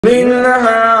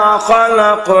منها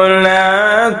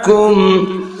خلقناكم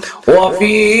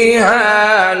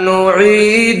وفيها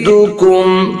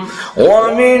نعيدكم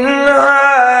ومنها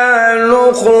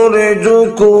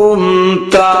نخرجكم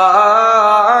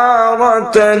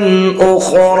تارة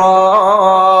أخرى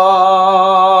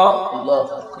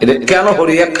কেন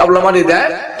হরি এক কাবলা মারি দেয়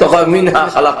তখন মিনহা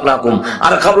খালাকনাকুম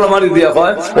আর কাবলা মারি দিয়া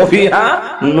হয় ওয়া ফিহা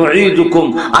নুঈদুকুম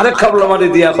আর কাবলা মারি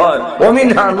দিয়া হয় ওয়া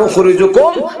মিনহা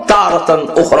নুখরিজুকুম তারাতান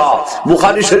উখরা।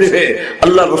 বুখারী শরীফে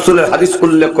আল্লাহ রাসূলের হাদিস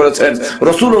উল্লেখ করেছেন,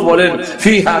 রাসূল বলেন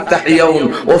ফিহা তাহইয়াউন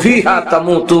ওয়া ফিহা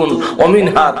তামুতুন ওয়া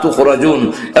মিনহা তুখরাজুন।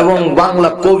 এবং বাংলা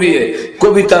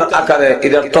কবিতার আকারে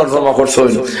এটার তরজমা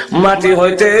করছেন, মাটি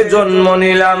হইতে জন্ম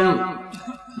নিলাম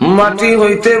মাটি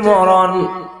হইতে মরণ,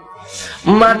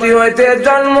 মাটি হইতে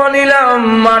জন্ম নিলাম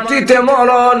মাটিতে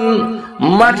মরণ,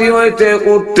 মাটি হইতে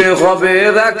উঠতে হবে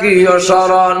রাখিও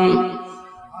শরণ।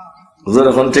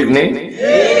 এখন ঠিক নেই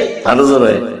আরো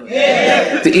জোরে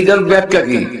এটার ব্যাখ্যা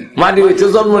কি? মাটি হইতে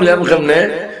জন্ম নিলাম কেমনে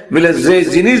বলে যে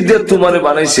জিনিস দিয়ে তোমারে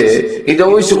বানাইছে এটা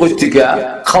হইছে কর্তিকা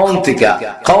খাওন থেকে,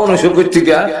 খাওন হইছে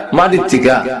কর্তিকা মাটির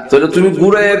থেকে, তাহলে তুমি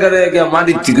গুড়াইয়া গাড়াইয়া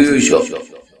মাটির থেকে হইছ।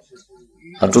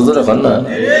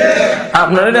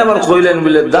 আপনারা আবার কইলেন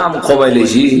বলে দাম কমাই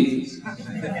লেছি,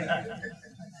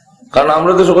 কারণ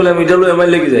আমরা তো সকলে মিটালো এমআই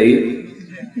লেগে যাই।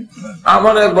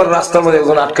 আমার একবার রাস্তার মধ্যে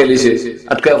একজন আটকাই লিছে,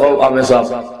 আটকাই আমি সব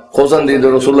খোঁজান দিয়ে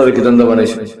রসুল্লাহ কিতান্দা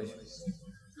বানাইছে।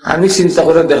 আমি চিন্তা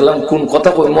করে দেখলাম কোন কথা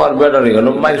কইমো আর বেড়ারি গেল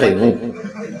মাই খাইমু।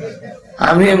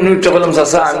 আমি এমনি উঠে বললাম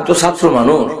চাচা আমি তো ছাত্র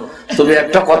মানুষ, তবে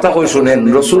একটা কথা কই শুনেন,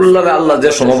 রসুল্লাহ আল্লাহ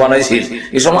যে সময় বানাইছিল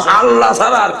এই সময় আল্লাহ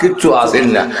ছাড়া আর কিচ্ছু আসেন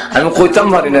না। আমি কইতাম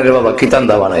পারি না রে বাবা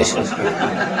কিতান্দা বানাইছে।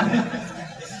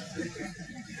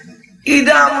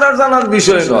 এটা আমরা জানার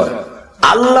বিষয় নয়,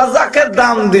 আল্লাহ যাকে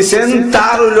দাম দিছেন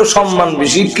তার হইল সম্মান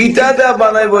বেশি। কিতা দেয়া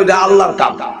বানাইবো এটা আল্লাহর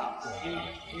কাম।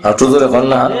 এখন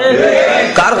না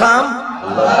কার কাম?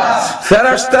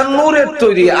 ফেরেশতা নূরের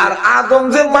তৈরি আর আদম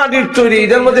যে মাটির তৈরি,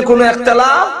 এটার মধ্যে কোনো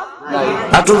একতলাফ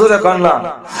না।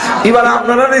 এবার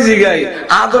আপনারা জিগাই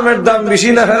আদমের দাম বেশি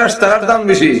না ফেরেশতার দাম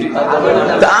বেশি?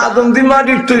 আদম দি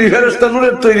মাটির তৈরি, ফেরেশতা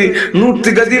নূরের তৈরি, নূর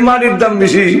থেকে দি মাটির দাম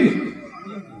বেশি।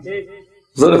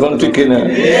 ঠিক কিনা?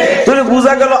 তুই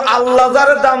বুঝা গেল আল্লাহ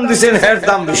যারে দাম দিচ্ছেন হের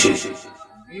দাম বেশি।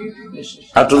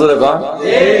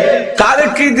 কারে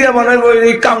কি দিয়ে বানাইবো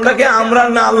এই কামটাকে আমরা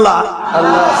না আল্লাহ?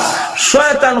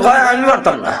 শয়তান কয় আমি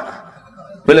পারতাম না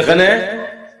বলে এখানে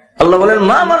আল্লাহ বলেন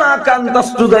মা মানা কান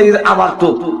তাসজুদাইর আমার তো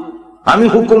আমি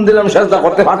হুকুম দিলাম সেজদা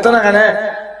করতে পারতে না কেন?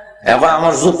 এখন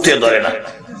আমার যুক্তি ধরে না।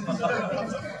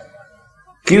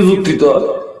 কি যুক্তি? তো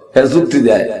যুক্তি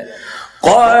দেয়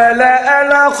قال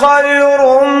أنا خير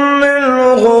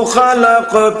منه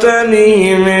خلقتني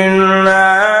من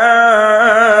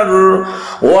نار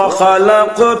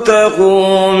وخلقته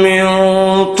من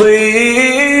طين।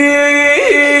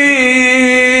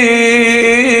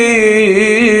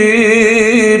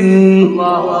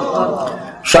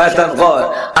 শয়তান কয়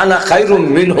আনা খায়রুম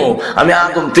মিনহু, আমি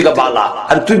আদম থেকে বালা।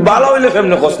 আর তুই বালা হইলে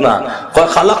কেমনে কস না? কয়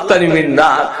খালাকতানি মিন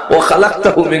নার ওয়া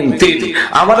খালাকতাহু মিন তিন,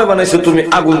 আমারে বানাইছো তুমি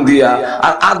আগুন দিয়া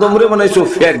আর আদমরে বানাইছো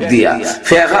ফেক দিয়া।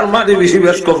 ফেক আর মাটি বেশি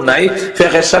বেশ কম নাই,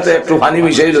 ফেকের সাথে একটু পানি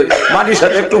মিশাই লই, মাটির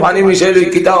সাথে একটু পানি মিশাই লই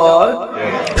কিতা হয়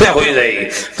ফেক হয়ে যায়।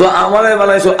 তো আমারে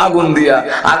বানাইছো আগুন দিয়া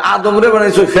আর আদমরে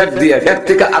বানাইছো ফেক দিয়া, ফেক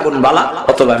থেকে আগুন বালা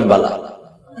অথবা আমি বালা।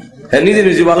 নিজে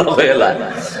নিজে ভালো হয়ে গেল।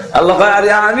 আল্লাহ আরে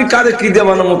আমি কারে কি দিয়ে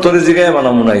বানাবো? তোর জিগায়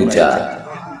বানাবো না। এটা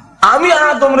আমি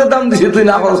আদমরে দাম দিছি, তুই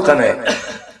না খরচ খানে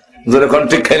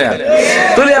ঠিক খাই না।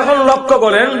 তুই এখন লক্ষ্য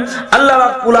করেন আল্লাহ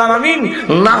রাব্বুল আলামিন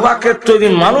নাবাকের তৈরি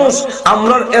মানুষ,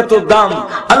 আমরার এত দাম।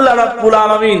 আল্লাহ রাব্বুল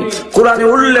আলামিন কোরআনে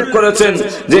উল্লেখ করেছেন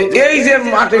যে এই যে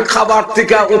মাটি খাবার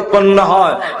থেকে উৎপন্ন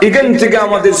হয়, এখান থেকে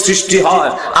আমাদের সৃষ্টি হয়।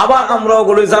 আবার আমরা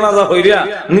ওগুলো জানাজা হইয়া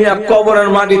নিয়ে কবরের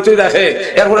মাটিতে রাখে,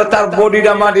 এরপরে তার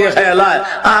বডিটা মাটি খেয়ে লায়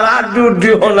আর আড্ডিও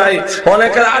নাই,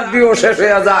 অনেকের আড্ডিও শেষ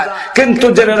হয়ে যায়। কিন্তু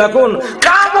জেনে রাখুন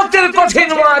কিয়ামতের কঠিন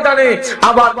ময়দানে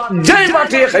আবার যেই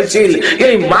মাটি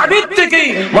এই মাটির থেকেই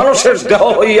মানুষের দেহ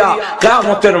হইয়া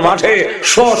কিয়ামতের মাঠে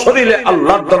সশরীরে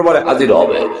আল্লাহর দরবারে হাজির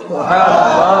হবে।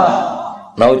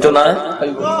 না হইতো না?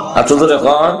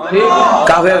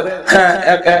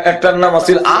 একটার নাম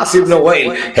আছিল আস ইবনে ওয়াইল,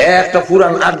 হ্যাঁ একটা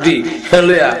পুরান আড্ডি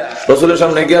লইয়া রাসূলের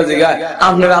সামনে গিয়া জিগায়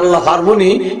আপনার আল্লাহ পারবনি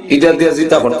এটা দিয়ে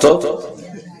জিতা করতো?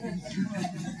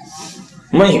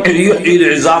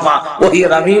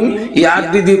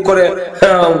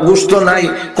 গুস্ত নাই,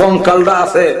 কঙ্কালটা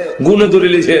আছে, গুনে ধরে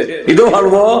লিছে, এটাও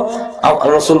পারবো?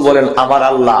 রাসূল বলেন আমার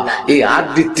আল্লাহ এই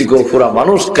আড্ডির থেকেও পুরা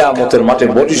মানুষ কিয়ামতের মাঠে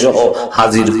বডি সহ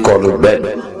হাজির করবেন।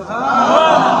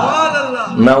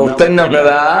 না উঠতেন না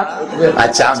আপনারা?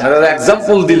 আচ্ছা আপনারা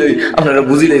এক্সাম্পল দিলেই আপনারা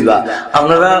বুঝিলেই বা।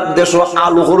 আপনারা দেশ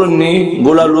আলু করেননি,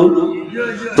 গোলালু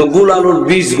তো গুলালুর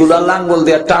বীজ গুলা লাঙ্গল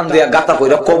দিয়া টান দিয়া গাতা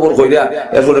কইরা কবর কইরা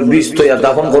এরপরে বীজ তৈয়া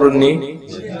দাফন করেননি?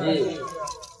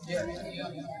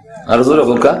 আর জোরে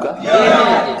বলকা,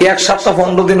 1 সপ্তাহ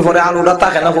 15 দিন পরে আলুটা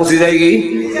থাকে না, পচি যায় কি?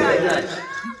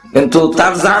 কিন্তু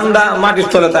তার জানটা মাটির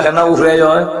তলে থাকে না, উফরে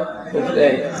হয়।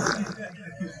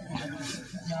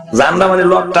 জানটা মানে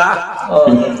লটটা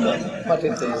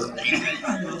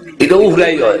এটা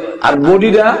উফরাই হয়, আর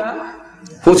বডিটা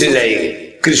পচে যায়।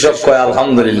 কৃষক কয়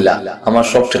আলহামদুলিল্লাহ আমার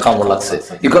সবচেয়ে কামড় লাগছে।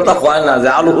 এই কথা কয় না যে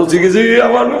আলু পচে গেছে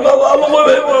আমার আলু,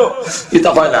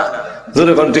 এটা কয় না।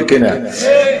 জোরে কোন ঠিক কিনা?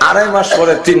 2.5 মাস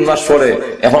পরে 3 মাস পরে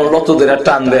এখন লতদের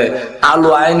টান দেয়, আলু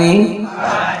আয়নি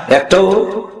একটাও।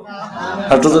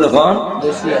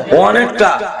 অনেকটা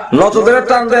লতদের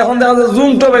টান দেয়, এখন দেখা যায়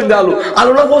জুমটা বেঁধে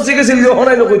আলুটা পচে গেছিল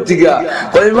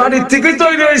মাটির থেকেই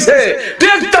তৈরি হয়েছে।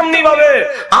 ঠিক তেমনি ভাবে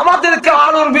আমাদেরকে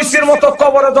আলুর বীজের মতো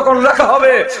কবরে যখন রাখা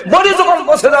হবে, বডি যখন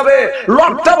পচে যাবে,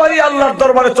 লটটা বাড়ি আল্লাহর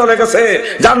দরবারে চলে গেছে,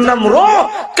 যার নাম রূহ।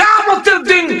 কিয়ামতের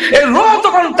দিন এই রূহ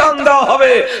যখন টান দেওয়া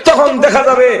হবে, তখন দেখা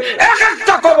যাবে এক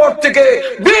একটা কবর থেকে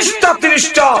 20টা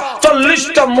 30টা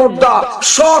 40টা মুর্দা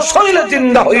সশরীরে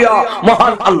জিন্দা হইয়া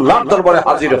মহান আল্লাহর দরবারে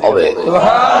হাজির হবে।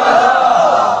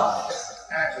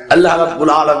 আল্লাহ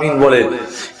রাব্বুল আলামিন বলেন,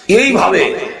 এইভাবে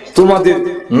তোমাদের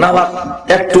নালা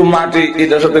একটু মাটি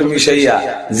এটার সাথে মিশাইয়া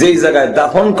যেই জায়গায়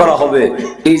দাফন করা হবে,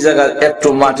 এই জায়গায় একটু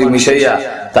মাটি মিশাইয়া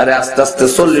তারে আস্তে আস্তে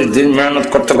 40 দিন মেহনত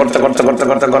করতে করতে করতে করতে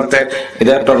করতে করতে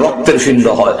এটা একটা রক্তের পিণ্ড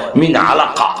হয়, মিন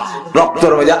আলাকা।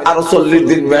 রক্তের মধ্যে আরো 40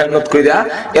 দিন মেহনত কইরা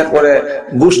এরপরে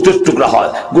গোশতের টুকরা হয়।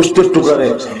 গোশতের টুকরা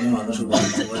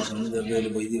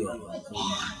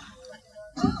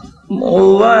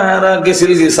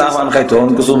গেছিল যে সামান খাইতো,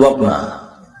 কিছু বাপ না।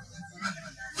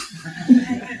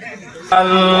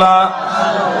 আল্লাহ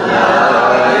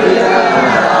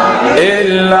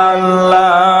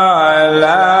ইল্লাল্লাহ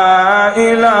লা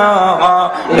ইলাহা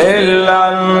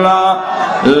ইল্লাল্লাহ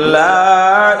লা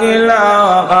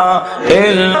ইলাহা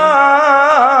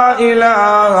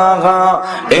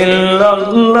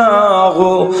ইল্লাল্লাহ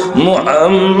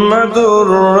মুহাম্মাদুর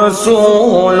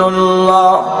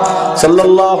রাসূলুল্লাহ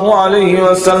সাল্লাল্লাহু আলাইহি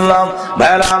ওয়াসাল্লাম।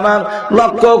 ভাইরা আমার,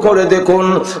 লক্ষ্য করে দেখুন,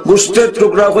 গোশতের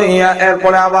টুকরা হইয়া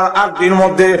এরপরে আবার 8 দিনের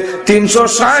মধ্যে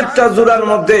 360টা জোড়ার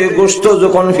মধ্যে গোশত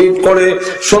যখন ফিট করে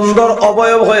সুন্দর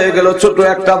অবয়ব হয়ে গেল, ছোট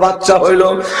একটা বাচ্চা হইল।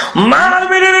 মার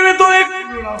বেরিয়ে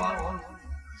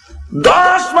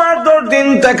 10 মাস 10 দিন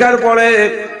থাকার পরে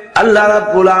আল্লাহ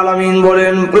রাব্বুল আলামিন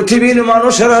বলেন, পৃথিবীর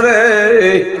মানুষেরা রে,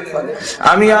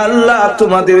 আমি আল্লাহ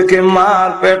তোমাদেরকে মার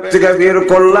পেট থেকে বের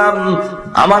করলাম।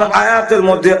 আমার আয়াতের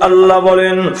মধ্যে আল্লাহ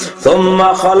বলেন, সুম্মা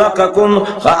খালাকাকুম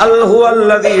আল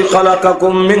হুয়াল্লাযী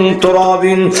খালাকাকুম মিন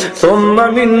তুরাবিন সুম্মা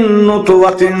মিন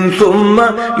নুতওয়াতিন সুম্মা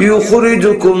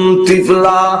ইউখরিজুকুম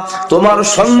তিফলা। তোমার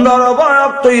সুন্দর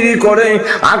অবয়ব তৈরি করে,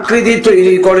 আকৃতি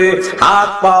তৈরি করে, হাত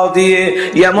পা দিয়ে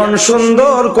এমন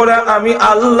সুন্দর করে আমি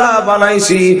আল্লাহ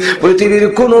বানাইছি, পৃথিবীর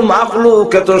কোন মাখলুক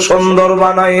এত সুন্দর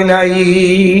বানাই নাই।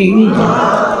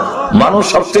 মানুষ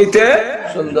সবচেয়ে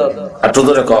সুন্দর। একটু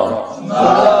ধরে কর,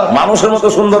 মানুষের মতো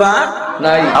সুন্দর আর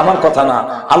নাই। আমার কথা না,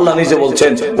 আল্লাহ নিজে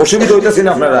বলছেন। অসুবিধা হইতেছি না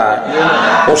আপনারা?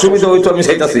 অসুবিধা হইতো আমি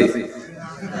চাইতেছি।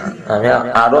 আমি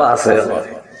আরো আছে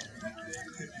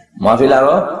মাহফিল,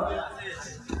 আরো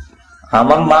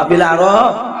আমার মাহফিল আরো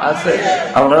আছে।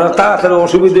 আপনারা তাড়াতাড়ি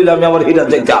অসুবিধা হইলে আমি আমার হীরা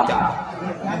দেখতাম।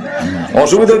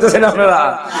 অসুবিধা হইতেছে না আপনারা?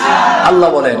 আল্লাহ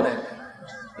বলেন,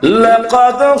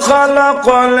 লাকাদ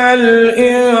খালাকনাল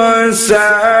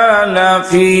ইনসানা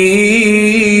ফি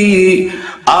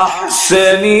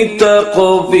আহসানি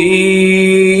তাকবীর।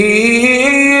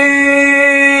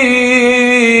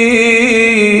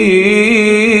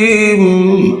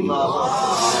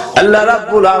 আল্লাহ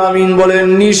রাব্বুল আলামিন বলেন,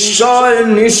 নিশ্চয়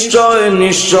নিশ্চয়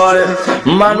নিশ্চয়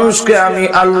মানুষকে আমি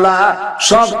আল্লাহ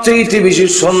সবচেয়ে বেশি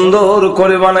সুন্দর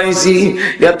করে বানাইছি।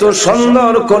 এত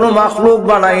সুন্দর কোন মাখলুক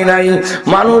বানাই নাই।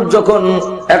 মানুষ যখন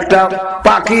একটা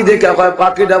পাখি দেখে কয়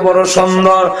পাখিটা বড়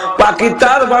সুন্দর, পাখি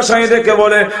তার বাসায় দেখে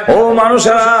বলে, ও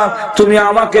মানুষেরা তুমি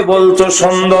আমাকে বলছো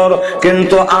সুন্দর,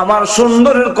 কিন্তু আমার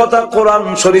সুন্দরের কথা কোরআন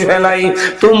শরীফে নাই।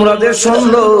 তোমরা যে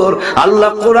সুন্দর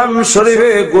আল্লাহ কোরআন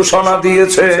শরীফে ঘোষণা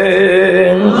দিয়েছে।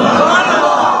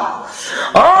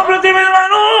 ও পৃথিবীর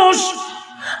মানুষ,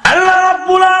 আল্লাহ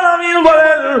রাব্বুল আলামিন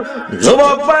বলেন,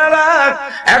 যুবক ভাইরা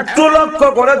একটু লক্ষ্য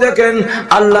করে দেখেন,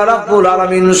 আল্লাহ রাব্বুল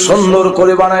আলামিন সুন্দর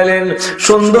করে বানাইলেন।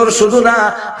 সুন্দর শুধু না,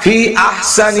 ফি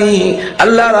আহসানি,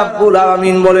 আল্লাহ রাব্বুল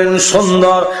আলামিন বলেন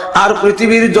সুন্দর। আর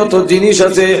পৃথিবীর যত জিনিস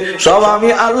আছে সব আমি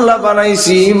আল্লাহ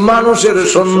বানাইছি মানুষের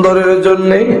সুন্দরের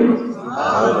জন্য।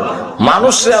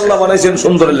 মানুষে আল্লাহ বানাইছেন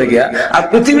সুন্দরের লেগিয়া, আর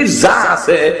পৃথিবীর যা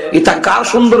আছে এটা কার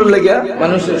সুন্দরের লেগিয়া?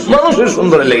 মানুষের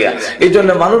সুন্দরের লেগিয়া। এই জন্য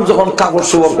মানুষ যখন কাপড়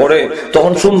চোপড় পরে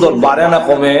তখন সুন্দর বাড়ে না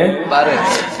কমে?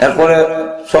 এরপরে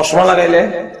চশমা লাগাইলে,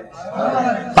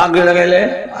 পাগড়ি লাগাইলে,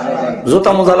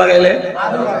 জুতা মোজা লাগাইলে,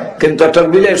 কিন্তু একটা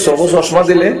বিলের চশমা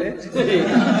দিলে,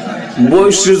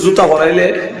 বৈশ্রী জুতা পরাইলে,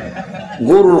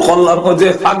 গরুর কল্লার মধ্যে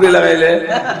পাগড়ি লাগাইলে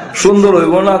সুন্দর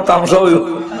হইব না তামসা হইব?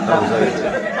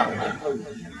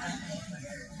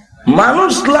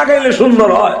 মানুষ লাগাইলে সুন্দর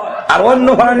হয়, আর অন্য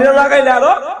প্রাণীরা লাগাইলে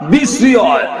আরো বিশ্রী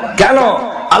হয়। কেন?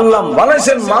 আল্লাহ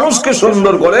বানাইছেন মানুষকে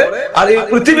সুন্দর করে, আর এই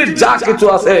পৃথিবীর যা কিছু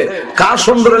আছে কার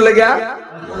সুন্দরের লেগে?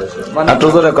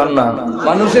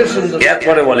 মানুষের সুন্দর।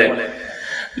 এরপরে বলে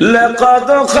لقد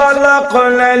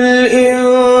خلقنا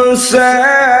الإنسان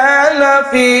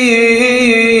في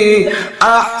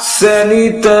أحسن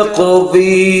تقويم।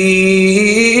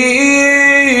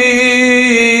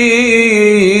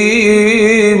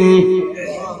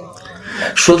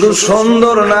 শুধু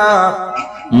সুন্দর না,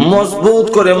 মজবুত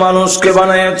করে মানুষকে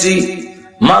বানাইছি।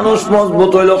 মানুষ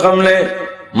মজবুত হইল কেমনে?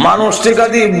 মানুষ টিকা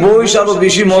দিয়ে বইস আরো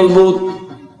বেশি মজবুত।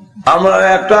 আমরা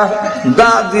একটা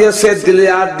দাঁত দিয়ে সেট দিলে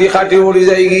আড্ডি খাটি উড়ি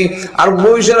যাই, আর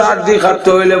বইসের আড্ডি খাটতে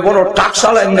হইলে বড় টাকসা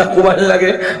লাইন না কুবাইল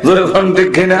লাগে, ধরে ঠিক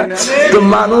কিনা? তো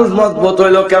মানুষ মজবুত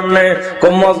হইল কেমনে?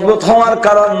 মজবুত হওয়ার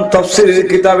কারণ তাফসীরের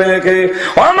কিতাবে লেখে,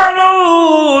 ও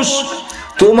মানুষ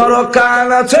তোমারও কান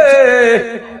আছে,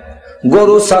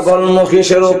 গরু ছাগল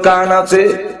মহিষেরও কান আছে,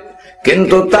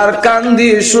 কিন্তু তার কান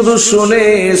দিয়ে শুধু শুনে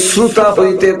শ্রোতা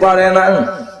হইতে পারে না,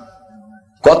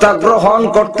 কথা গ্রহণ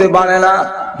করতে পারে না।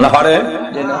 না পারে?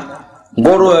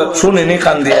 গরু শুনেনি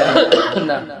কান দিয়ে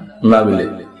না বলে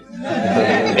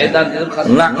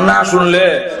না শুনলে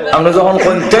আমরা যখন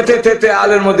তেতে তেতে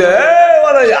আলের মধ্যে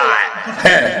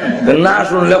না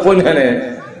শুনলে কোন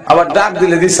আবার ডাক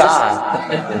দিলে দিসা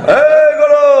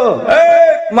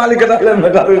মালিকের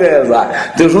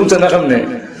শুনছে না কেমনে?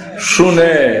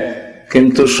 শুনে,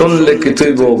 কিন্তু শুনলে কি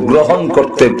তুই গ্রহণ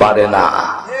করতে পারে না।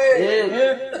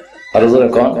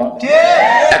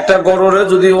 একটা গরুরে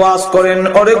যদি ওয়াজ করেন,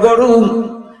 ওরে গরু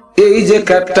এই যে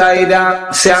কাঠটা এরা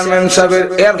চেয়ারম্যান সাহেবের,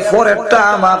 এরপর একটা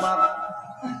আমার,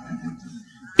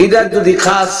 এটা যদি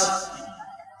খাস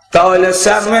তাহলে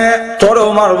চেয়ারম্যান তোরও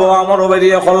মারবো, আমারও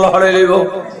বেরিয়ে কল্লা হরে লইব,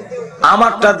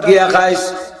 আমারটা গিয়া খাইস।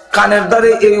 কানের দ্বারে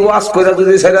এই ওয়াজ করে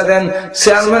যদি ছেড়ে দেন,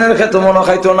 চেয়ারম্যানের খেতে মনে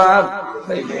খাইতো না,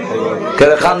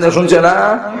 কান দিয়ে শুনছে না,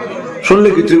 শুনলে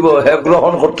কি তুই হ্যাঁ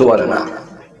গ্রহণ করতে পারে না।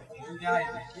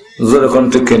 যেরকম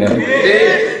ঠিক কিনা?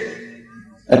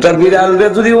 একটা বিড়াল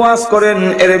যদি ওয়াজ করেন,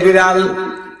 এর বিড়াল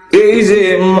এই যে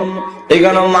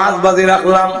এখানে মাছ বাজি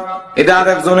রাখলাম, এটা আর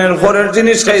একজনের পরের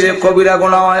জিনিস খাইলে কবিরা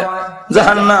গোনা হয়,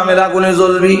 জাহান্নামের আগুনে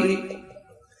জ্বলবি,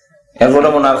 এরপরে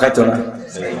মনে আর খাইতো না,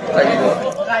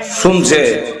 শুনছে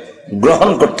গ্রহণ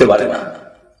করতে পারে না।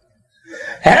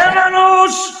 হ্যাঁ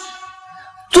মানুষ,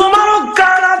 তোমারও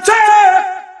কান আছে,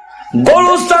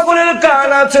 গরু ছাগলের কান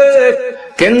আছে,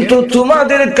 কিন্তু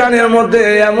তোমাদের কানের মধ্যে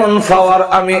এমন পাওয়ার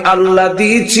আমি আল্লাহ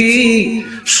দিয়েছি,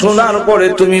 শোনার পরে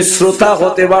তুমি শ্রোতা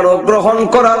হতে পারো, গ্রহণ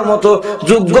করার মতো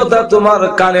যোগ্যতা তোমার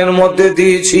কানের মধ্যে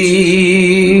দিয়েছি।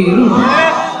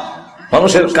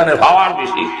 মানুষের কানের পাওয়ার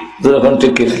বেশি, যখন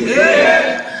ঠিক কিনা?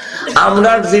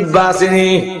 আমরা জিহ্বা আসেনি,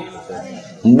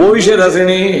 বইসের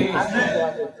আসেনি,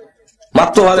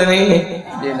 মাত্র পারেনি।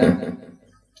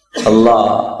 আল্লাহ,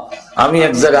 আমি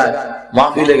এক জায়গায়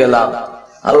মাহফিলে গেলাম,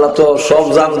 আল্লাহ তো সব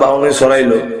যানবাহনে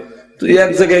সরাইলো, তুই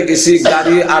এক জায়গায় গেছি,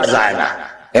 গাড়ি আর যায় না,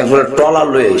 এরপরে ট্রলার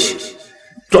লয়ে এসি,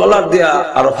 ট্রলার দিয়া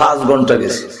আরো 5 ঘন্টা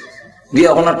গেছি, গিয়ে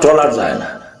এখন আর ট্রলার যায় না,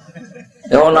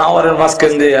 এখন আওয়ারের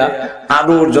মাঝখান দিয়া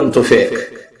আলু পর্যন্ত ফেক।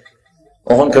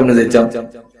 এখন কেমনে যেতাম?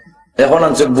 এখন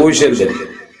আনছে বইসের গাড়ি,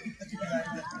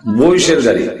 বইসের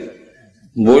গাড়ি,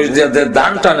 বইস দিয়া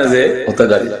দান টানে যে ওটা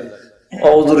গাড়ি,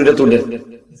 অদূরিটা তুলে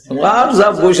আর যা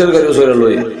বইসের গাড়ি সরে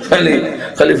লই, খালি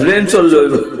খালি প্লেন চললো,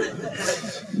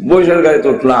 বইসের গাড়ি তো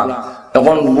উঠলাম।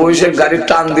 এখন বইসের গাড়ি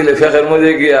টান দিলে ফেকের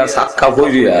মধ্যে গিয়া সাক্ষা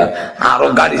ফইরিয়া আরো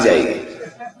গাড়ি যাই,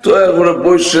 তো এরপরে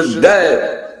বইসের দেয়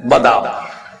বাদাম,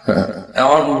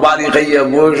 এখন বাড়ি খাইয়া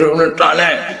বইসের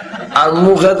টানে, আর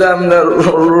মুখে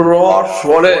রস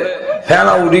পরে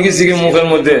ফেনা উঠে গেছি কি মুখের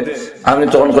মধ্যে। আমি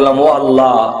তখন বললাম, ও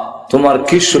আল্লাহ, তোমার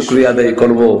কি শুকরিয়া আদায়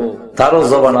করবো, তারও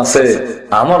জবান আছে,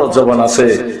 আমারও জবান আছে,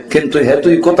 কিন্তু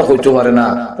হেতুই কথা কইতে পারে না।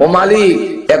 ও মালিক,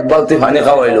 এক বালতি পানি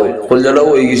খাওয়াইলো, কল্যাণও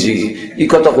হয়ে গেছি, ই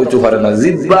কথা কইতে পারে না,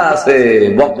 জিহ্বা আছে,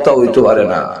 বক্তা হইতে পারে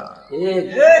না।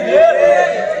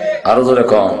 আরো জোরে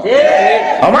কম,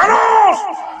 মানুষ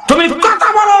তুমি কথা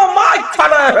বলো, মাইক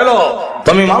ফাটায় ফেলো,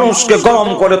 তুমি মানুষকে গরম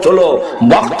করে তোলো,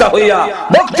 বক্তা হইয়া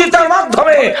বক্তৃতার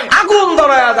মাধ্যমে আগুন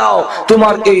ধরায়া দাও।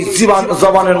 তোমার এই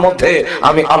জবানের মধ্যে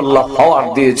আমি আল্লাহ পাওয়ার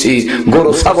দিয়েছি,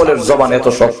 গরু ছাগলের জবান এত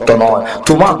শক্ত নয়,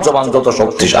 তোমার জবান যত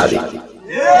শক্তিশালী।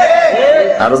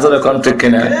 আরো জোরে কোন ঠিক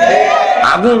কিনা?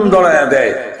 আগুন ধরায়া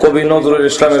দেয়। কবি নজরুল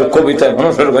ইসলামের কবিতায়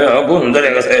মানুষের গায়ে আগুন ধরে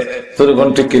গেছে, জোরে কোন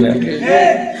ঠিক কিনা?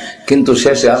 কিন্তু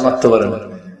শেষে আর মারতে পারে না।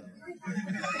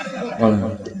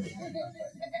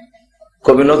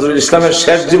 কবি নজরুল ইসলামের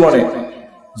শেষ জীবনে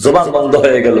জবান বন্ধ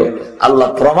হয়ে গেল। আল্লাহ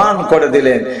প্রমাণ করে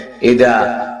দিলেন এটা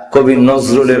কবি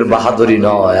নজরুলের বাহাদুরি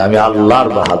নয়, আমি আল্লাহর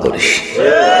বাহাদুরি।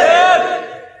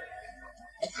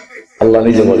 আল্লাহ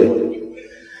নিজে বলে,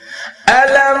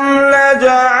 আলাম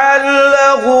নাজআল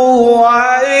লাহু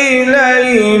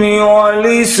আইনাইনি ওয়া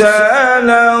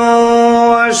লিসানান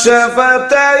ওয়া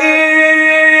শাফাতাইন।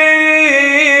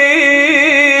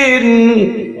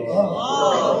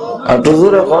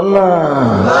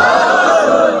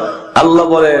 আল্লাহ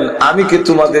বলেন, আমি কি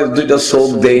তোমাদের দুইটা চোখ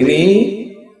দেইনি?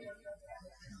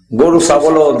 গরু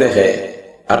ছাগলও দেখে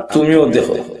আর তুমিও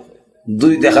দেখো,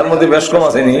 দুই দেখার মধ্যে বেশ কম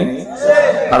আসেনি?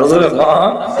 আর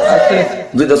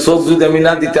দুইটা চোখ যদি আমি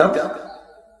না দিতাম,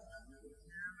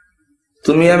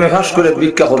 তুমি আমি ফাঁস করে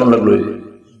ভিক্ষা করুন লাগলো।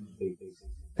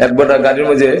 একবার গাড়ির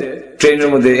মধ্যে ট্রেনের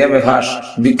মধ্যে এম এ ফাঁস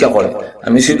ভিক্ষা করে,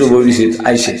 আমি সিটু বইছি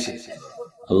আইসে।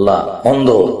 আল্লাহ অন্ধ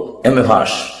এম এ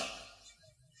ফাঁস,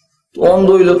 অন্ধ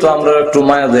হইলে তো আমরা একটু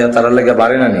মায়া দেয়, তারা লেগে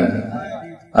বাড়ে না নি।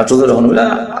 আর তোদের যখন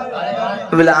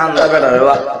বলে আন্দা বেটা রে,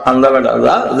 আন্দা বেটা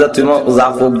যা তুমি যা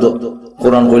খুব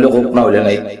কোরআন কইলে হোক, না হইলে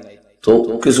নাই তো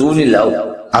কিছু নিলাও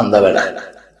আন্দা বেটা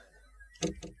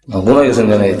ঘুমাই গেছেন।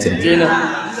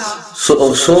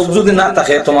 চোখ যদি না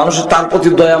থাকে তো মানুষের তার প্রতি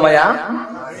দয়া মায়া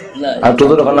আর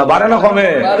তোদের ওখানে না বাড়ে না কমে?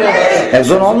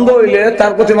 একজন অন্ধ হইলে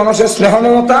তার প্রতি মানুষের স্নেহ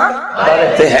মমতা,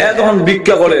 হ্যাঁ তখন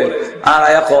ভিক্ষা করে আর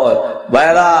আয়া কয়,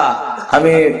 ভাইরা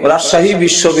আমি রাজশাহী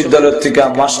বিশ্ববিদ্যালয় থেকে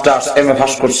মাস্টার্স এম এ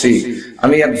পাস করছি,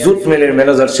 আমি এক জুট মিলের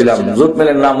ম্যানেজার ছিলাম, জুট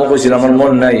মিলের নামও কইছিলাম, আমার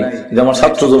মন নাই যে আমার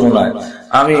ছাত্র যমুনায়,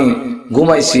 আমি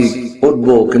ঘুমাইছি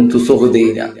উঠবো কিন্তু চোখ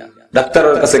দেই না।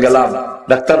 ডাক্তারের কাছে গেলাম,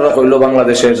 ডাক্তাররা কইলো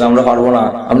বাংলাদেশের আমরা পারবো না,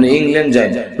 আপনি ইংল্যান্ড যাই,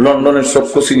 লন্ডনের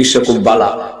চক্ষু চিকিৎসা খুব বালা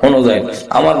কোনো যায়।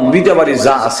 আমার বিটা বাড়ি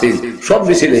যা আছে সব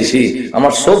বেশি লেছি,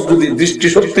 আমার চোখ যদি দৃষ্টি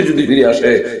শক্তি যদি ফিরে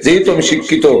আসে, যেহেতু আমি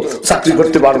শিক্ষিত, চাকরি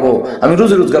করতে পারবো, আমি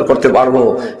রুজি রোজগার করতে পারবো।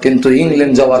 কিন্তু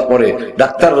ইংল্যান্ড যাওয়ার পরে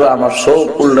ডাক্তাররা আমার চোখ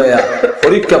উল্লাইয়া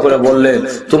পরীক্ষা করে বললেন,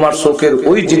 তোমার চোখের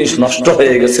ওই জিনিস নষ্ট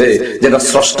হয়ে গেছে যেটা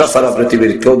স্রষ্টা ছাড়া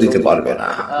পৃথিবীর কেউ দিতে পারবে না।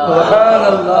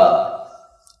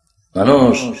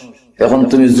 মানুষ এখন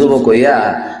তুমি যুবক হইয়া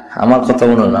আমার কথা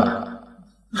মনে না,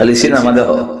 খালি সিনেমা দেহ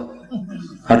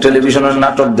আর টেলিভিশনের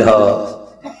নাটক দেহ,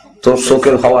 তোর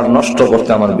চোখের খাবার নষ্ট করতে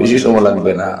আমার বেশি সময়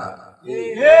লাগবে না।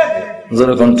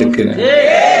 যেরকম ঠিক কিনা?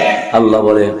 আল্লাহ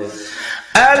বলে,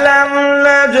 আলাম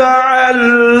নাজআল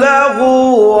লাহু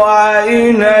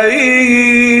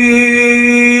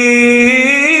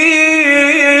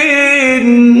আইনাইন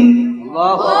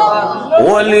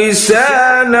ওয়া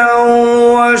লিসানান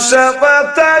ওয়া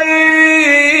শাফাতাইন।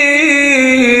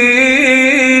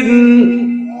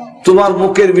 তোমার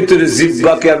মুখের ভিতরে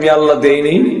জিহ্বাকে আমি আল্লাহ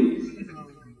দেইনি?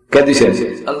 কে দিছেন?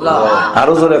 আল্লাহ।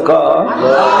 আরো জোরে কর।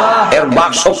 এর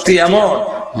বাক শক্তি এমন,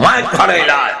 মাইক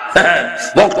ফাড়াইলায়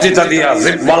বক্তৃতা দিয়া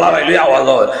জিহ্বা লড়াইলে আওয়াজ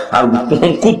হয়, আর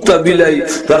কুত্তা বিলাই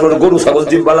তারপরে গরু ছাগল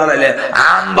জিহ্বা লড়াইলে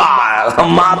আম্বা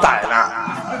মাথায় না।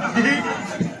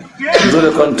 জোরে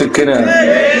কোন ঠিক কিনা?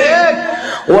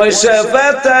 ওয়া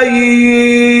শাফাতাইন।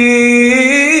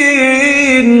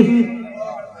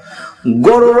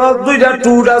 গরুর দুইটা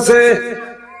টুট আছে,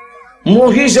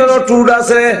 মহিষেরও টুট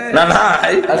আছে না?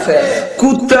 নাই।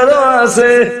 কুত্তারও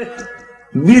আছে,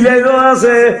 বিলাইরও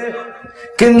আছে,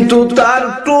 কিন্তু তার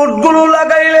টুট গুলো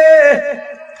লাগাইলে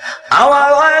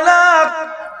আওয়াজ হয় না।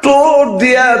 টোট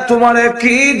দিয়া তোমারে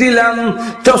কি দিলাম?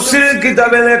 তাফসীরের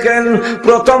কিতাবে লেখেন,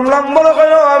 প্রথম নম্বর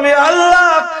হলো আমি আল্লাহ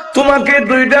তোমাকে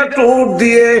দুইটা টোট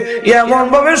দিয়ে এমন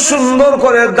ভাবে সুন্দর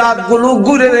করে দাঁতগুলো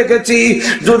ঘুরে রেখেছি,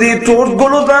 যদি টোট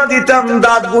গুলো না দিতাম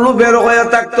দাঁতগুলো বের হয়ে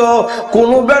থাকতো,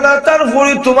 কোন বেলা তার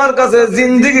পরি তোমার কাছে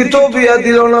জিন্দিগি তো বিয়া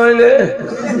দিল নইলে।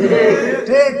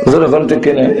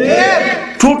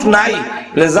 ঠুট নাই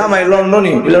জামাই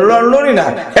লন্ডনী, লন্ডনী না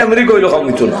আমেরিকা হইলো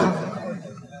কমিত না।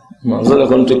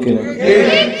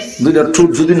 দুইটা ঠুট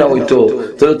যদি না হইতো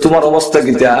তাহলে তোমার অবস্থা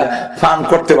কিতা? ফান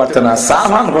করতে পারত না, চা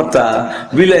ফান করতা,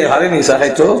 বিলাই হারেনি চা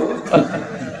খাইতো,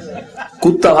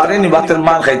 কুত্তা হারেনি বাতের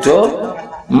মার খাইতো,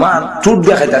 মা ঠুট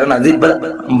দিয়ে খাইতারে না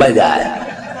বাইরে।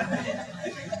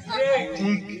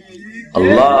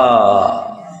 আল্লাহ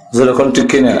যেরকম ঠিক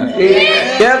কিনা?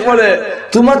 এরপরে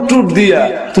তোমার টুট দিয়া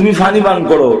তুমি পানি পান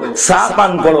করো, চা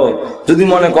পান করো, যদি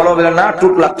মনে করো না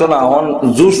টুট লাগতো না,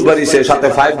 জুস বাড়িছে সাথে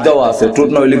 5 দেওয়া আছে, টুট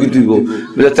না হইলে কি দিব,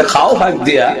 খাও 5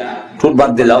 দিয়া টুট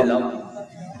বাদ দিলাও,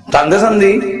 টানতে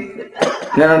চান্দি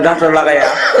ডাক্তার লাগাইয়া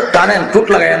টানেন, টুট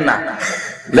লাগাইয়েন না,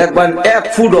 দেখবেন 1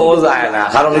 ফুটও যায় না,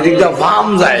 কারণ এদিকটা ফার্ম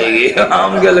যায়,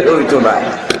 ফার্ম গেলে হইতো না।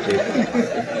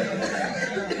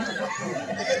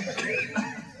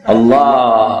 আল্লাহ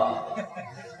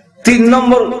 3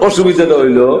 নম্বর অসুবিধাটা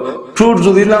হইলো টুট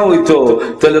যদি না হইতো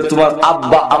তাহলে তোমার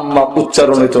আব্বা আম্মা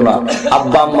উচ্চারণ হইতো না।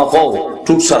 আব্বা আম্মা কও,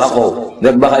 টুট সারা কও,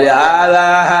 দেখবা খালি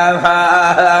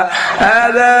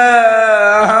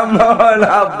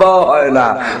আব্বা হয় না,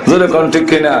 জোরে কোন ঠিক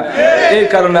কিনা? এই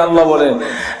কারণে আল্লাহ বলেন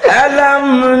আলাম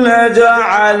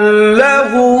নাজআল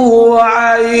লাহু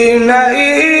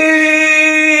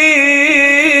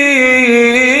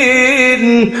আইনাইন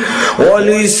ওয়া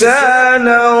লিসানান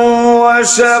ওয়া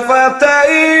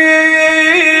শাফাতাইন।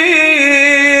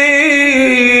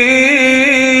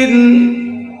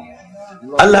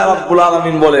 আল্লাহ রাব্বুল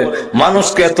আলামিন বলে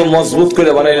মানুষকে এত মজবুত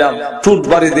করে বানাইলাম, টুট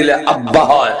বাড়ি দিলে আব্বা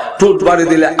হয়, টুট বাড়ি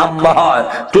দিলে আম্মা হয়,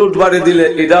 টুট বাড়ি দিলে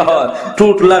এটা হয়,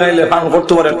 টুট লাগাইলে ফান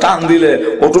করতে পারে, টান দিলে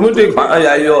অটোমেটিক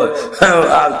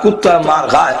আর কুত্তা মার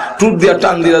খায়, টুট দিয়ে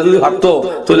টান দিলে যদি ভাবতো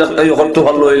তাহলে করতে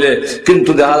ভালো হইলে,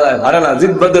 কিন্তু দেখা যায় হারে না,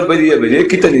 জিব্বাদের বেরিয়ে বেরিয়ে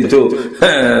কিতে নিত,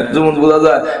 যেমন বোঝা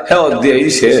যায় হেওয়ার দিয়ে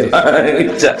ইসে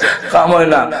ইচ্ছা কাম হয়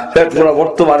না, পেট পুরা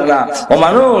ভরতে পারে না। ও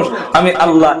মানুষ, আমি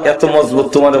আল্লাহ এত মজবুত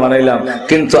তোমার বানাইলাম,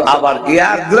 কিন্তু আবার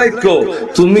ইয়াদ রাখো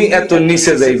তুমি এত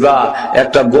নিচে যাইবা,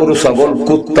 একটা গরু ছাগল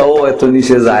কুত্তাও এত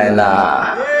নিচে যায় না।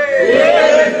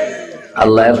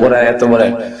 আল্লাহ এরপরে এত বলে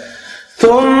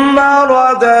ثم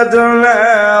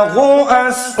رددناه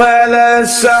أسفل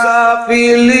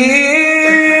سافلين।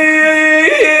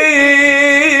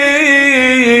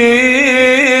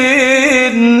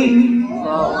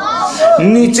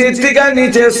 নিচে থেকে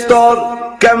নিচে স্তর,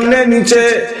 কেমনে নিচে?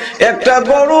 একটা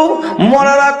গরু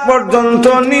মরার আগ পর্যন্ত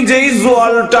নিজেই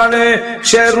জোয়াল টানে,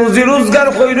 সে রুজি রোজগার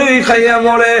কইরই খাইয়া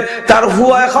মরে, তার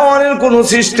হুয়া খাওয়ানোর কোন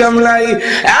সিস্টেম নাই।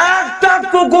 একটা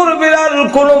কুকুর বিড়াল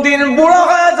কোনদিন বুড়ো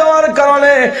হয়ে যাওয়ার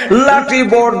কারণে লাঠি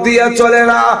বট দিয়ে চলে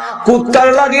না, কুত্তার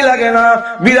লাঠি লাগে না,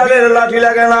 বিড়ালের লাঠি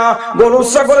লাগে না, গরু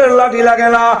ছাগলের লাঠি লাগে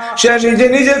না, সে নিজে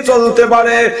নিজে চলতে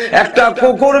পারে। একটা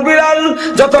কুকুর বিড়াল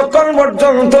যতক্ষণ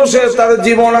পর্যন্ত সে তার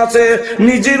জীবন আছে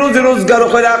নিজে রুজি রোজগার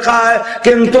করে খায়,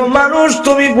 কিন্তু মানুষ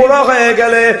তুমি বুড়ো হয়ে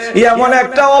গেলে এমন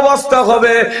একটা অবস্থা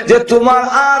হবে যে তোমার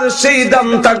আর সেই দাম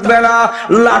থাকবে না,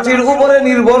 লাঠির উপরে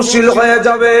নির্ভরশীল হয়ে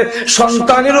যাবে,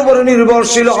 সন্তানের উপরে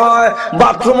নির্ভরশীল হয়,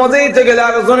 বাথরুমে যেতে গেলে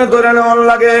আরেকজনে ধরে নেওয়ার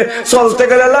লাগে, চলতে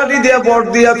গেলে লাঠি দিয়ে বট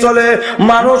দিয়ে চলে।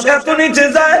 মানুষ এত নিচে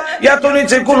যায়, এত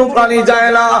নিচে কোনো প্রাণী যায়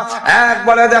না।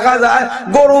 একবারে দেখা যায়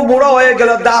গরু বুড়ো হয়ে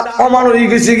গেলে দাঁত অমান হয়ে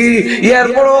গেছে কি,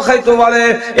 এরপরেও খাইতে পারে,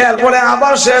 এরপরে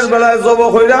আবার শেষ বেলায়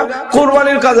জবক হইরা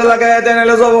কুরবানির কাজে লাগাই দেন,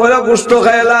 জব হইরা গোস্ত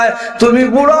খাইলায়। তুমি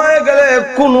বুড়ো হয়ে গেলে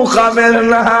কোনো কামের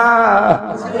না,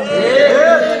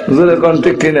 কোন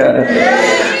ঠিক কিনা?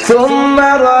 ثم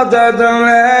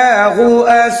رددناه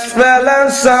أسفل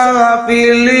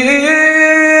سافلين।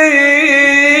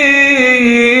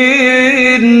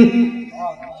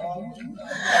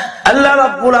 আল্লাহ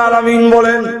রাব্বুল আলামিন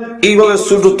বলেন এইভাবে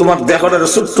ছোট তোমার দেহটারে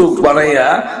ছোট্ট বানাইয়া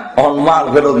মার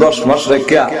ফেল 10 মাস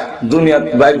রেখা দুনিয়া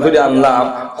বাইর করে আনলাম,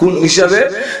 কোন হিসাবে?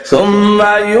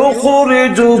 সুম্মা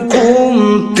ইউখরিজুকুম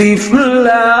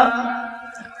তিফলা।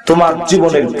 তোমার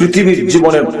জীবনের, পৃথিবীর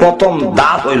জীবনের প্রথম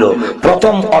ধাপ হইল,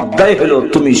 প্রথম অধ্যায় হইল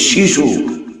তুমি শিশু।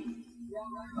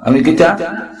 আমি কিটা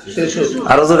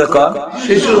আরো জোরে কর,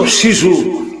 শিশু। শিশু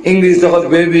ইংরেজিতে হয়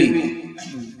বেবি,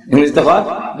 ইংরেজিতে হয়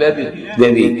বেবি,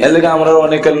 বেবি। এর লেগে আমরা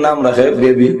অনেকের নাম রাখে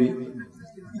বেবি,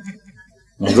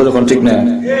 ঠিক না?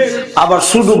 আবার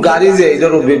শুধু গাড়ি যে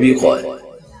এটারও বেবি কয়,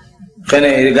 কেন?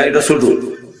 এই গাড়িটা শুধু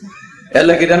এর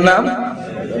লেগে এটার নাম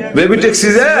বেবি ট্যাক্সি,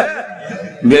 যে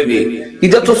বেবি।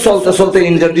 এটা তো চলতে চলতে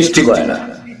ইন্টার ডিস্ট্রিক্ট হয় না,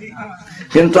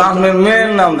 কিন্তু আপনার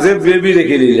মেয়ের নাম যে বেবি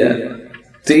রেখে দিলে,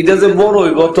 এটা যে বড়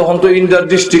হইব তখন তো ইন্টার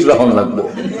ডিস্ট্রিক্ট রাখন লাগবো।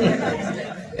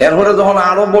 এরপরে যখন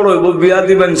আরো বড় হইব, বিয়া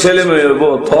দিবেন, ছেলে মেয়ে হইব,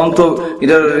 তখন তো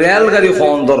এটা রেলগাড়ি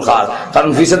হওয়ার দরকার, কারণ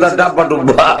পিছে তার ডাব্বা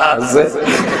ডুব্বা আছে।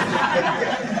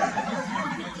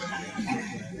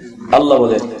 আল্লাহ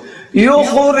বলে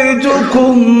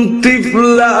ইউখরিজুকুম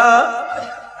তিফলা,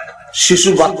 শিশু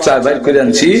বাচ্চা বাইর করে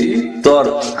আনছি, তোর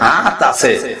হাত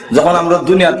আছে। যখন আমরা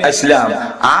দুনিয়াত আসলাম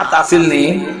হাত আসিল নি,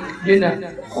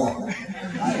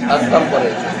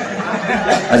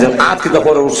 আচ্ছা হাত কিতা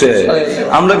পরে উঠছে,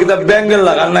 আমরা কিতা ব্যাঙ্গেল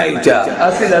লাগান না, এইটা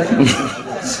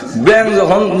ব্যাং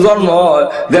যখন জন্ম হয়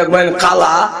দেখবেন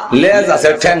কালা লেজ আছে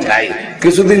ঠ্যাং নাই,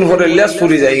 কিছুদিন পরে লেজ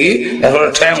ফুরি যায় এখন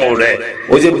ঠ্যাং ওঠে।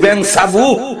 ওই যে ব্যাং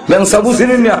সাবু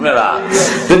চিনেন আপনারা?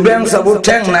 ব্যাং সাবুর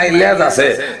ঠ্যাং নাই লেজ আছে,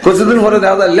 কিছুদিন পরে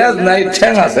দেখা যায় লেজ নাই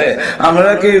ঠ্যাং আছে।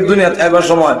 আপনারা কি দুনিয়াতে এবার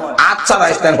সময় আচ্ছা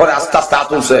রাইস্তান পরে আস্তে আস্তে হাত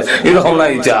উঠছে এরকম না?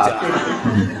 ইচ্ছা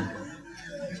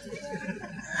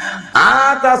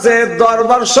হাত আছে,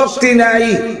 দরবার শক্তি নাই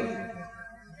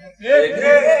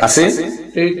আছে।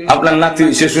 আপনার নাতি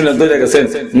সে শুনে ধরে গেছেন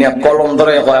নিয়ে কলম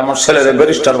ধরে আমার ছেলের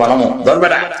ব্যারিস্টার বানাবো, ধরবে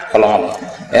না কলম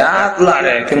এক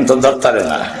লাড়ে কিন্তু ধরতারে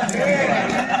না।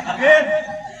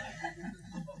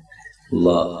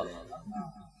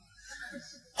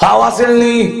 পাও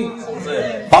আসেননি,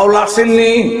 পাও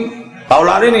লাড়ছেননি, পাও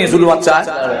লাড়েনি শুধু বাচ্চা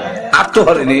আর তো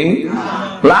হরেনি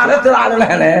লাড়ে তো লাড়ে না,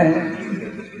 হ্যাঁ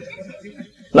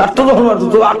লাড়তো যখন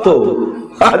তো আটতো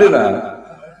আরে না।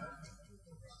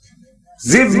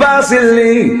 জিব্বা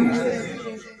আসেননি,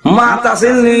 মাত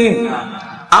আসেননি,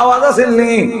 আওয়াজ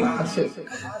আসেননি,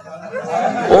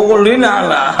 ও বললি না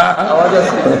না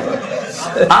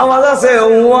আওয়াজ আছে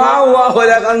ওয়া ওয়া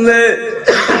হয়ে কান্দে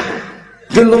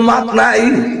কিন্তু মাত নাই।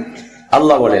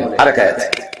 আল্লাহ বলেন আরেক আয়াতে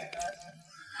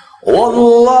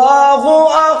ওয়াল্লাহু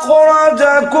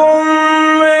আখরাজাকুম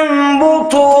মিন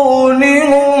বুতুনি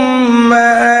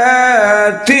উম্মাতিকুম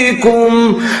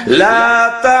লা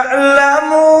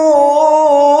তা'লামুনা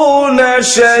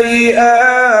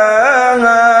শাইআন।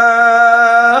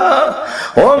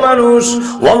 ও মানুষ,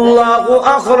 ওয়াল্লাহু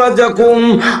আখরাজাকুম,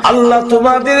 আল্লাহ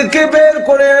তোমাদেরকে বের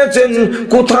করেছেন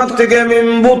কোথা থেকে? মিন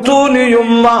বুতুনি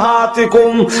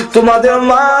উম্মাহাতিকুম, তোমাদের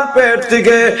মার পেট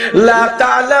থেকে। লা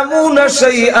তা'লামুনা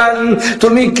শাইআন,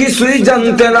 তুমি কিছুই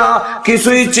জানতে না,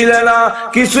 কিছুই ছিলে না,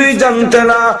 কিছুই জানতে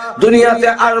না। দুনিয়াতে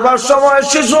আসবার সময়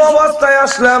শিশু অবস্থায়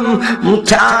আসলাম,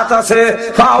 হাত আছে,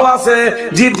 পাও আছে,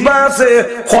 জিহ্বা আছে,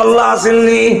 কল্লা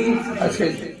আসেননি,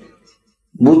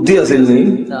 বুদ্ধি আসেননি।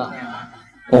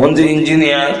 এখন যে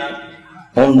ইঞ্জিনিয়ার,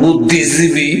 এখন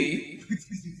বুদ্ধিজীবী,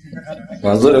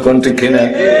 এখন ঠিক কিনা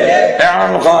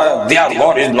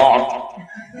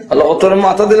তোর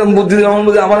মাথা দিলাম বুদ্ধি দিলাম,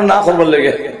 আমার না করবার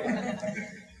লেগে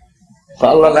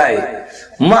আল্লাহ নাই,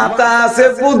 মাথা আছে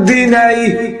বুদ্ধি নাই।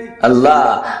 আল্লাহ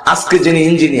আজকে যিনি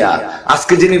ইঞ্জিনিয়ার,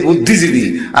 আজকে যিনি বুদ্ধিজীবী,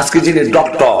 আজকে যিনি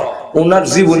ডক্টর, ওনার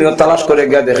জীবনীও তালাশ করে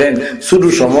গিয়ে দেখেন শুরু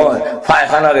সময়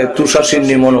পায়খানারে তুষার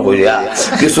সিন্নি মনে করিয়া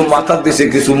কিছু মাথার দিছে,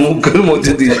 কিছু মুখের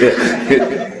মধ্যে দিছে।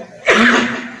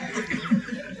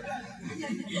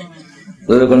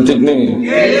 ঠিক নেই?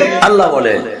 আল্লাহ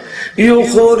বলে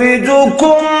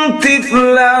ইউখরিজুকুম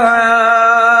তিফলা,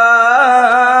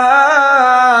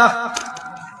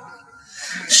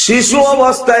 শিশু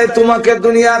অবস্থায় তোমাকে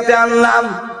দুনিয়াতে আনলাম।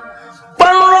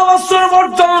 15 বছর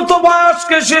পর্যন্ত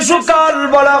বয়সকে শিশুকাল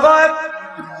বলা হয়।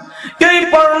 এই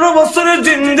 15 বছরের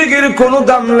জিন্দেগির কোনো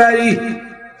দাম নাই,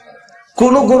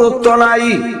 কোনো গুরুত্ব নাই,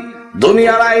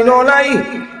 দুনিয়ার আইনও নাই।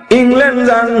 ইংল্যান্ড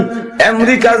যান,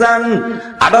 আমেরিকা যান,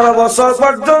 18 বছর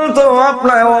পর্যন্ত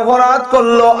আপনার অপরাধ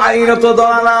করলো আইন তো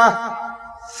ধরা না।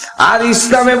 আর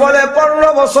ইসলামে বলে 15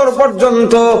 বছর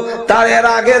পর্যন্ত, তার এর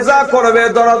আগে যা করবে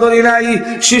দরাদরি নাই।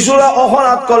 শিশুরা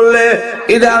অপরাধ করলে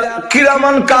এরা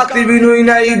কিরামান কাতিবিনই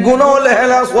নাই, গুনাহ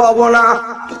লেহেলা সওয়াব না।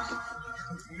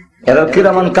 এরা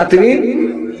কিরামান কাতিবিন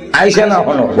আইসা না,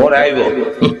 হনো বড় আইব।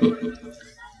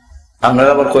 আপনারা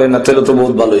আবার কই না তাহলে তো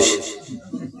বহুত ভালো হইছে,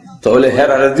 তাহলে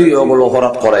হেরারে দিয়ে ওগুলো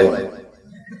অপরাধ করাই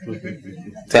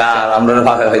আর আমরা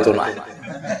ভাবে হয়তো না।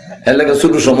 এর লাগে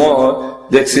শুরু সময়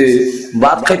দেখছি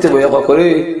ভাত খাইতে বই করে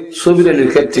ছবির আলীর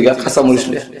ক্ষেত থেকে কাঁচা মরিচ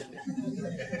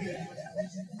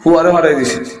ফুয়ারে মারাই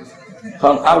দিছে।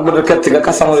 আকবরের ক্ষেত থেকে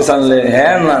কাঁচা মরিচ আনলে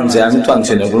হ্যাঁ না আনছে, আমি তো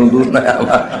আনছি না, কোনো দূর নাই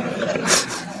আমার।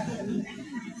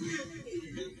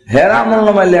 হেরা আমল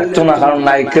নামায় লেখতো না, কারণ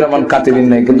নাই কিরমান কাতিবিন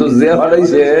নাই, কিন্তু যে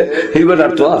হারাইছে এই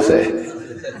বেটার তো আছে,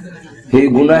 এই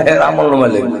গুনাহ হের আমল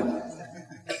নামায় লেখবে।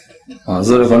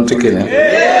 জোরে কোন ঠিক না?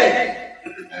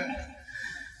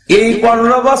 এই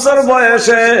 15 বছর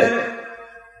বয়সে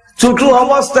ছোট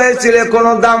অবস্থায় ছিল,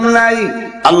 কোনো দাম নাই।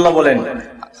 আল্লাহ বলেন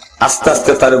আস্তে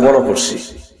আস্তে তারে বড় করছি।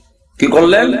 কি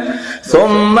করলেন?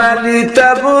 সুম্মা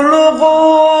লিতাবলুগু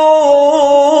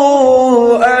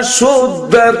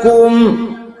আশুদ্দাকুম,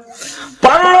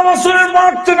 15 বছরের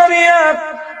পর থেকে নিয়ে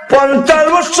 50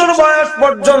 বছর বয়স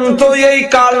পর্যন্ত এই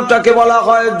কালটাকে বলা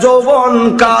হয় যৌবন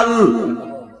কাল।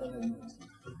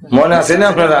 মনে আছে না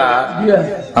আপনারা?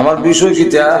 আমার বিষয়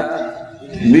কিটা,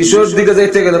 বিষয়ের দিকে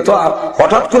যাইতে গেলে তো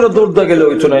হঠাৎ করে দৌড়তে গেলে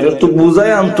হইতো না, এটা তো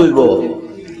বুঝাই আনতইব।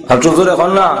 আর তো জোরে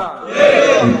এখন না।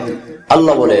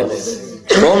 আল্লাহ বলে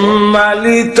সুম্মা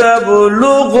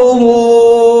লিতাবলুগু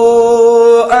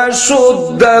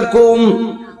আশুদ্দাকুম,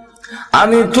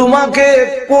 আমি তোমাকে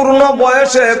পূর্ণ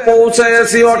বয়সে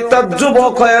পৌঁছেছি, অর্থাৎ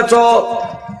যুবক হয়েছ।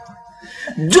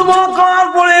 যুবক হওয়ার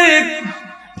পরে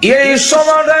এই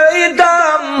সমাজের এই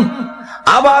দাম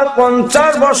আবার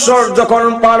 50 বছর যখন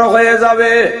পার হয়ে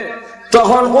যাবে,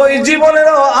 তখন ওই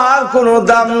জীবনেরও আর কোনো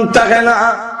দাম থাকে না।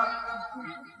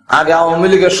 আগে আওয়ামী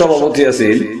লীগের সভাপতি আছে,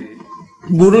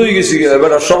 বুড়োই গেছি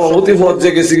বেটা, সভাপতি পদ যে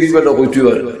গেছি কি বেটা কইতে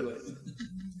পারে।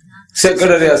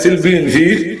 সেক্রেটারি আছিল বিএনপি,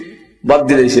 বাদ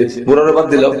দিলেছে, বুড়ারে বাদ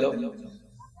দিলাম।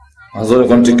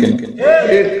 এখন ঠিক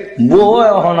বউ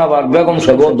এখন আবার বেগম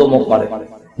সাহেব দমক পারে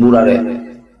বুড়ারে,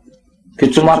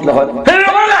 কিছু মাতলে হয়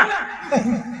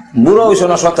বুড়া হইছো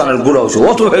না সন্তানের বুড়া হইছো,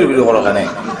 অত হেরবিরি করো কেন?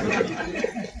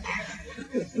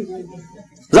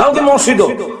 যাও কি মসজিদ,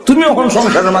 তুমি এখন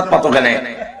সংসারের মাত পাতো কেন?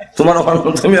 তোমার এখন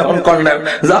তুমি এখন কন্যা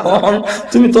যাও, এখন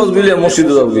তুমি তসবিলিয়া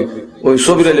মসজিদে যাও কি? ওই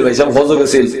সবির আলী ভাই সাহেব হজ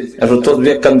গেছিল, এখন তসবি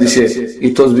এক কান দিছে,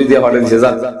 এই তসবি দিয়ে পাঠিয়ে দিছে, যা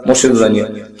মসজিদে জানিয়ে।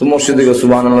 তো মসজিদে গেছো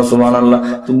সুবহানাল্লাহ সুবহানাল্লাহ,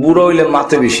 তো বুড়ো হইলে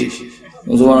মাতে বেশি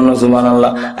সুবহানাল্লাহ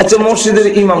সুবহানাল্লাহ। আচ্ছা মসজিদের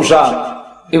ইমাম সাহেব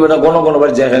এবার গণ গণ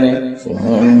বাড়ি যায় এখানে,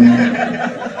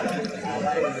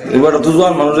 এবার তো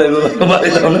জোয়ান মানুষ বাড়ি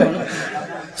যাও না,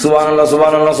 সুবহানাল্লাহ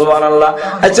সুবহানাল্লাহ সুবহানাল্লাহ।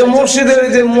 আচ্ছা মসজিদের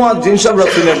যে মুয়াজ্জিন সাহেব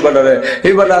রাখছিলেন বাটারে,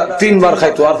 এই বাটা 3 বার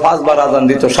খাইতো আর 5 বার আযান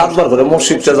দিত, 7 বার করে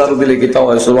মসজিদটা জারু দিলে কি তাও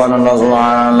হয় সুবহানাল্লাহ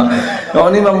সুবহানাল্লাহ।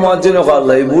 এখন ইমাম মুয়াজ্জিন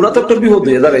আল্লাহ, এই বুড়া তো একটা বিপদ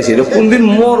হয়ে দাঁড়াইছে, কোন দিন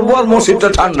মরবো আর মসজিদটা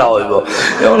ঠান্ডা হইব,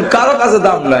 এখন কারো কাছে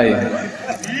দাম নাই।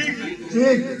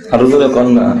 আর জোরে কন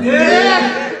না,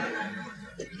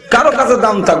 কারো কাছে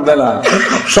দাম থাকবে না,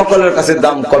 সকলের কাছে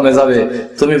দাম কমে যাবে।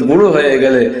 তুমি বুড়ো হয়ে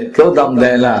গেলে কেউ দাম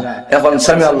দেয় না। এখন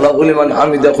স্বামী আল্লাহ উলিমান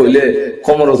হামিদা কইলে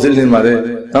কোমর জিল্লি মারে,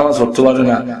 নামাজ পড়তে পারে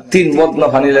না, 3 বদনা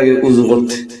পানি লাগে উযু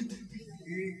করতে।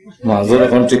 মাজুর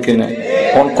এখন ঠিক কিনা,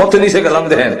 এখন কত নিচে গেলাম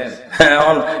দেখেন।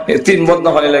 এখন 3 বদনা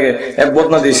পানি লাগে, 1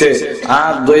 বদনা দিছে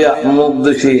আর দইয়া মুখ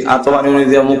ধুইছি, আতমানি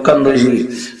দিয়া মুখ কান ধুইছি,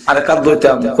 আর কাত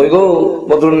ধুইতাম, কই গো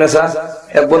বদরুন নেশা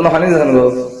 1 বদনা পানি দেন গো,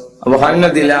 আবার পানি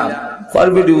না দিলাম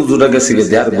পারবিডি উজুটা গেছে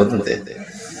গেছে আর বদনাতে,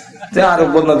 আর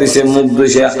বদনা দিছে, মুখ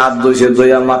ধুইছে, হাত ধুইছে,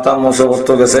 দইয়া মাথা মশা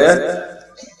করতে গেছে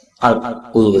আর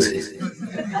উজু গেছে।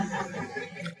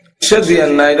 সে দিয়ে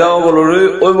নাই এটাও বলো রে,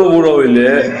 ওই বুড়ো হইলে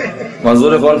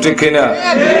মাজুরে কোন ঠিক কিনা,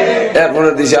 এরপরে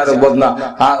দিছে আর বদনা,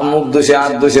 মুখ ধুইছে,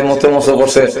 হাত ধুইছে, মতো মশা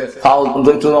করছে,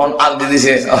 আর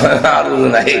দিছে আর উজু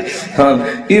নাই।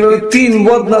 এইভাবে 3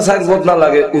 বদনা 4 বদনা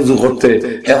লাগে উজু করতে,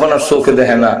 এখন আর চোখে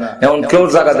দেখে না, এখন কেউ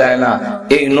জায়গা দেয় না।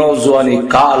 এই নৌজওয়ানি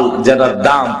কাল যেটার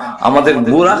দাম, আমাদের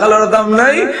বুড়া কালের দাম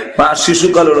নাই আর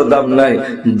শিশুকালের দাম নাই,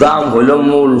 দাম হইল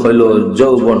মূল হইল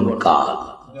যৌবন কাল।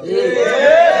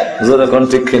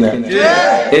 ঠিক কিনা?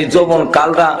 এই যৌবন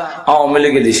কালটা আওয়ামী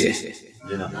লীগে দিছে,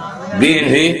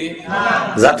 বিএনপি,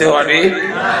 জাতীয় পার্টি,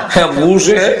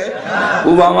 বুশে,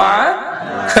 ওবামা,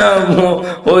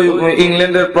 ওই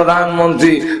ইংল্যান্ডের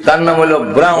প্রধানমন্ত্রী তার নাম হইল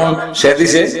ব্রাউন, সে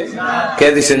দিছে। কে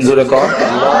দিচ্ছেন জোরে কর?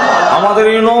 আমাদের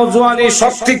এই নওজোয়ানি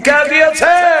শক্তি কে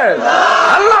দিয়েছে?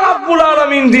 আল্লাহ রাব্বুল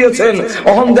আলামিন দিয়েছেন।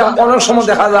 অনেক সময়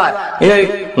দেখা যায় এই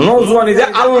নওজোয়ানি যে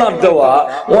আল্লাহর দেওয়া,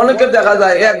 অনেকে দেখা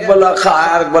যায় এক বেলা খায়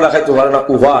আর এক বেলা খাইতে পারে না,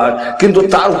 উহার কিন্তু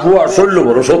তার হুয়ার শৈল্য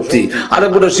বড় শক্তি।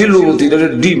 আরেক বেলা শিল্লবতী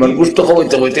ডিম আর গুস্ত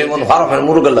খাওয়াইতে হইতে এমন ফার্মের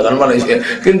মুরগের লাগান বানাইছে,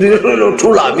 কিন্তু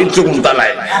ঠুলা বিচ্ছু কুমতা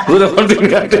নাই।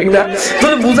 ঠিক না?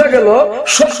 বুঝা গেল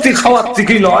শক্তি খাওয়ার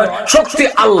থেকে নয়, শক্তি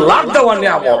আল্লাহর দেওয়া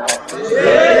নিয়ামত।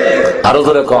 আরো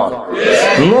ধরে কন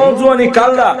নওজোয়ানি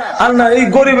কালরা আর না এই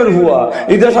গরিবের হুয়া,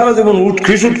 এটা সারা জীবন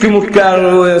উটকি সুটকি মুটকি আর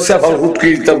সেফল উটকি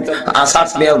আসার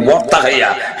নিয়ে বর্তা খাইয়া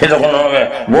সেরকম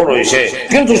বড় হয়েছে,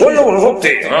 কিন্তু শৈল বড়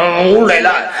শক্তি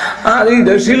উল্লাইলা। আর এই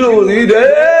ছিল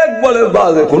বলে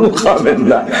বাজে কোনো খাবেন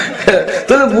না।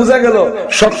 তাহলে বুঝা গেল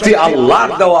শক্তি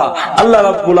আল্লাহর দেওয়া। আল্লাহ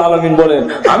রাব্বুল আলামিন বলেন,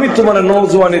 আমি তোমার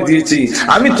নওজোয়ানি দিয়েছি,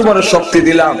 আমি তোমার শক্তি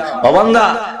দিলাম। বান্দা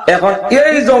এখন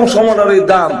এই সময়টার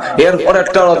দাম এর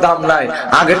পরেরটারও দাম নাই,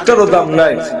 আগেরটারও দাম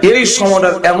নাই। এই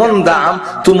সময়টার এমন দাম,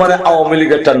 তোমার আওয়ামী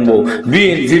লীগের টানবো,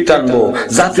 বিএনপি টানবো,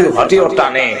 জাতীয় পার্টিও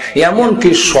টানে,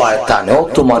 এমনকি শয়তানেও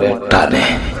তোমার টানে।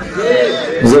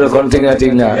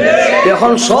 ঠিক না?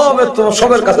 এখন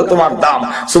সবের কাছে তোমার দাম,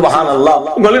 সুবহানাল্লাহ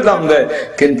বলে দাম দেয়,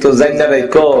 কিন্তু জাইনা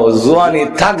রাখো জওয়ানি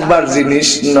থাকবার জিনিস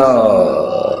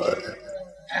নয়।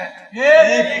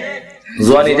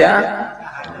 জওয়ানিটা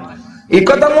এই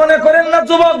কথা মনে করেন না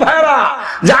যুবক ভাইরা,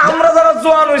 যে আমরা যারা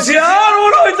জোয়ান হয়েছি আর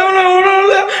ওরা হইতাম না,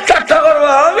 চারটা করবো,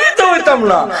 আমি তো হইতাম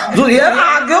না। এর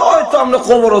আগে হয়তো আমরা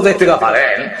খবরও দেখতে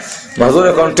পারেন,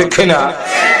 এখন ঠিক কিনা?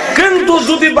 কিন্তু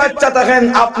যদি বাচ্চা থাকেন,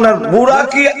 আপনার বুড়া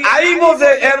কি আইব যে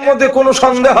এর মধ্যে কোন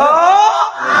সন্দেহ?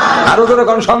 আরো ধরে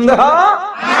কোন সন্দেহ?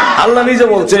 আল্লাহ নিজে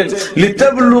বলছেন,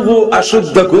 লিতাবলুগু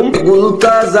আশুদ্দাকুম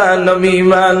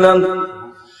গুলতাজানামিমানান।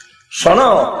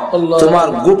 শোনো, তোমার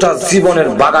গোটা জীবনের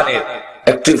বাগানের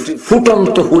একটি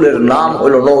ফুটন্ত ফুলের নাম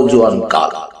হলো নওজোয়ান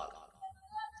কাল।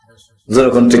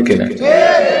 যেরকম ঠিক কিনা?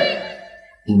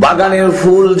 বাগানের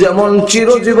ফুল যেমন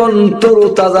চিরজীবন তরু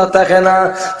তাজা থাকে না,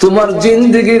 তোমার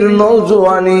জিন্দেগির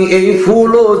নওজোয়ানি এই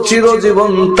ফুলও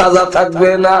চিরজীবন তাজা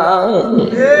থাকবে না।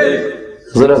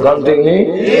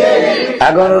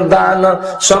 দান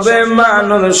সবে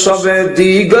মানন সবে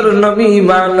দিগর নবী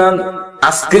মানন।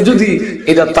 আজকে যদি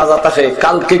এটা তাজা থাকে,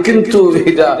 কালকে কিন্তু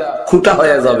এটা খুঁটা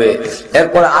হয়ে যাবে।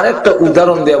 এরপরে আরেকটা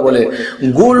উদাহরণ দেয়া বলে,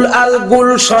 গুল আল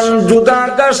গুলশন জুদা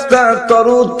গাছটা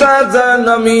তরু তাজা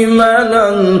নবী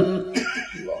মানন।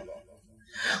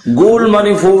 গুল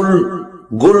মানে ফুল,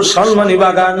 গুলশন মানে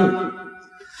বাগান।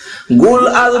 গুল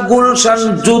আল গুলশান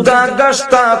জুদা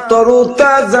গাছটা তরু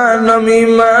তাজা নবী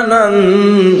মানন।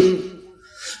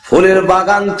 ফুলের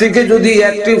বাগান থেকে যদি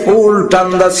একটি ফুল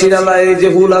ঠান্ডা শিরালায় যে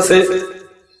ফুল আছে,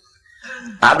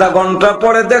 আধা ঘন্টা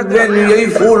পরে দেখবেন এই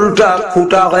ফুলটা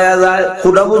ফুটা হয়ে যায়।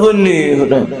 ফুটা বুঝুননি?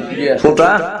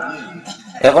 ফুটা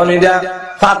এখন এটা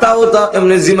পাতাও তো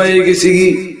এমনি জিমাই গেছি কি।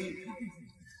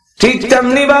 ঠিক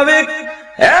তেমনি ভাবে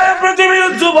পৃথিবীর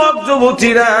যুবক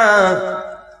যুবতীরা,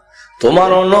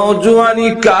 তোমার নওজোয়ানি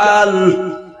কাল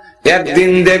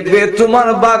একদিন দেখবে তোমার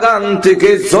বাগান থেকে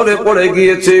ঝরে পড়ে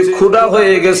গিয়েছে, খুদা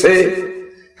হয়ে গেছে,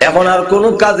 এখন আর কোনো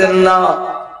কাজের না।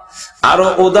 আরো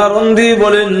উদাহরণ দিয়ে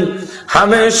বলেন,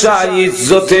 হামেশা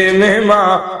ইজ্জতে মেহমা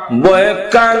বয়ে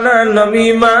কানা নবী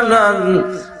মানন।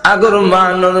 আগর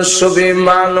মানন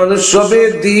সবে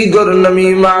দিগর নবী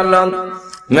মানন।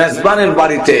 মেজবানের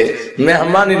বাড়িতে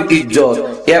মেহমানের ইজ্জত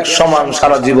এক সমান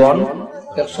সারা জীবন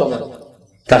এক সমান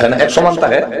থাকে না, এক সমান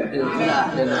থাকে।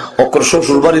 ওর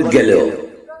শ্বশুর বাড়িতে গেলেও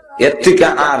এর থেকে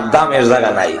আর দামের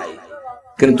জায়গা নাই,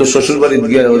 কিন্তু শ্বশুর বাড়িতে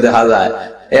গেলেও দেখা যায়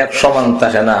এক সমান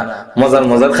থাকে না। মজার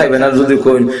মজার খাইবে না যদি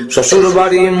কইন শ্বশুর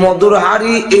বাড়ি মধুর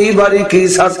হাড়ি, এই বাড়ি কি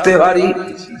ছাড়তে পারি।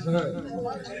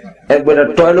 একবার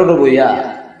টয়লেটও বইয়া,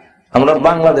 আমরা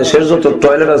বাংলাদেশের যত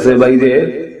টয়লেট আছে বাইরে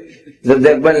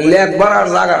দেখবেন লেখবার আর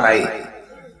জায়গা নাই।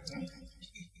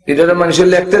 এটা মানুষের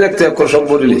লেখতে লেখতে সব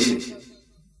বলিস।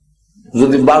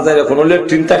 যদি বাজারে কোনো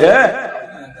লেট্রিন থাকে,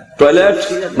 টয়লেট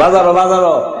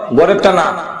বাজারও গড়েরটা না,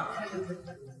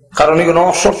 কারণ এখানে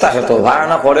অবসর থাকে তো ভাড়া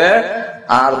না করে,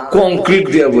 আর কংক্রিট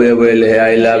দিয়ে বয়ে বইলে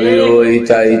আই লাভ ইউ,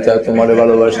 এইটা এইটা তোমার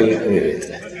ভালোবাসি,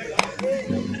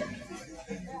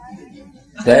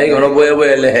 বয়ে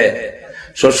বয়ে লেহে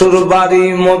শ্বশুর বাড়ি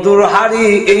মধুর হাড়ি,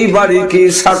 এই বাড়ি কি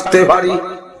ছাড়তে পারি।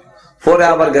 পরে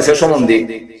আবার গেছে সম্বন্ধে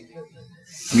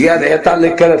গিয়া দেখে তার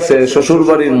লেখা রাখছে শ্বশুর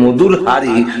বাড়ির মধুর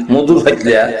হাড়ি, মধুর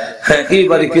হাইতলিয়া, এই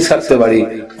বাড়ি কি ছাড়তে পারি।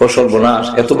 ও সর্বনাশ,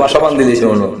 এত বাসা বান্ধি দিয়েছে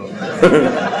মনে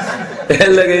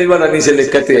এর লাগে এইবার নিচে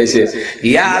লেখাতে আইছে,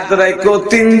 ইয়াদ রাখো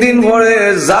 3 দিন পরে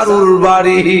জারুর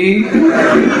বাড়ি।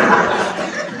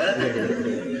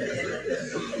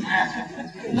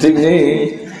 ঠিক নেই?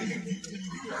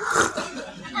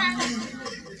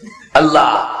 আল্লাহ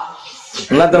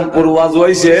নাদমপুর ওয়াজ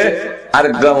হইছে,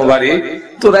 আরেক গ্রাম বাড়ি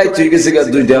তো রাইত হয়ে গেছে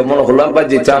দুইটা, মনে হলো বা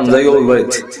যেতাম যাই ওই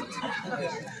বাড়িতে।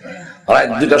 রাত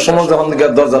 2টার সময় যখন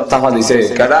দরজা থামা দিছে,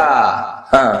 কেডা?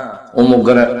 হ্যাঁ অমুক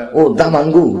ঘরে। ও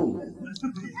দামানগু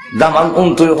দামান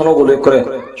তুই ওখানে বলে করে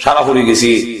সারা পড়ে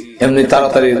গেছি। এমনি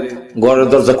তাড়াতাড়ি ঘরের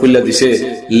দরজা খুলে দিছে,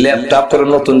 ল্যাপটপ করে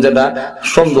নতুন যেটা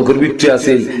সন্দুকের বিক্রি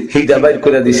আছে সেইটা বাইর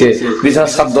করে দিছে,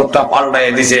 বিছানার চাদরটা পাল্টাই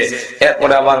দিছে,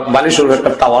 এরপরে আবার বালিশের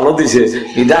একটা টাওয়ালও দিছে,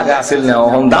 এটা আগে আসিল না,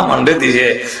 ওখান দামান্ডে দিছে।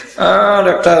 আর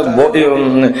একটা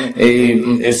এই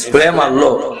স্প্রে মারলো,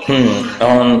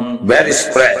 এখন ব্যাড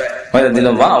স্প্রে দিল,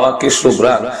 বাবা কি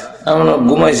সুগ্রান। এমন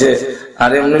ঘুমাইছে,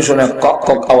 আর এমনি শুনে কক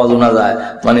কক আওয়াজ শোনা যায়,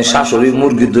 মানে শাশুড়ি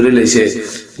মুরগি ধরে লেছে।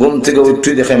 ঘুম থেকে উঠতে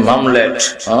দেখে মামলেট।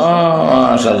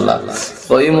 মাশাআল্লাহ,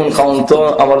 ইমন খাউন তো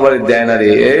আমার বাড়ি দেয় না রে।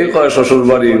 এই কয় শ্বশুর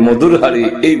বাড়ি মধুর হাড়ি,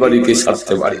 এই বাড়িকে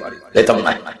ছাড়তে পারি এতাম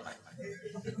নাই।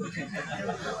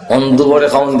 অন্ধবরে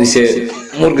খাওয়ান দিছে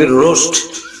মুরগির রোস্ট,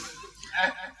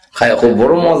 খায় খুব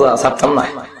বড় মজা, ছাড়তাম না।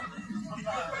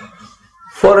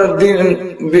 পরের দিন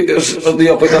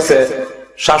কইতাছে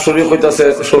শাশুড়ি, কইতাছে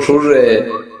শ্বশুর রে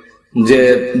যে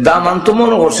দামান তো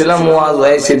মনে করছিলাম ওয়াজ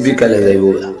হয়েছে বিকালে যাইব,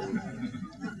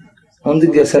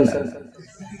 গেছে না,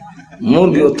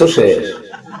 মুরগিও তো শেষ।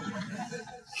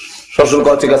 শ্বশুর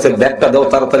কাছে কাছে ব্যাগটা দাও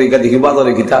তাড়াতাড়ি, দেখি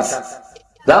বাজারে গিয়ে আছে,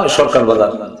 যাও সরকার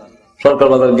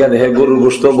বাজার গিয়ে দেখে গরুর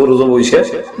গোস্ত, গরু বইছে,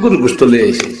 গরুর গোস্ত লিয়ে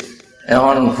আইছে।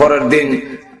 এখন পরের দিন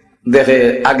দেখে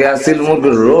আগে আসছিল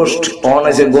মুরগির রোস্ট, অন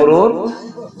আছে গরুর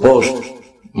গোস্ট।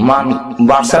 মান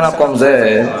বাড়ছে না কমছে?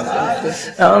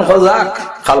 এখন যাক,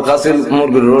 হালকা ছিল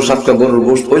মুরগির রোস্ট, আজকে গরুর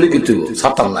গোস্ট হইলে কিছু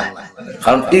ছাড়তাম না,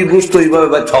 কারণ এই গোস্ত এইভাবে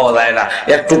খাওয়া যায় না,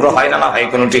 এক টুকরো হয় না হয়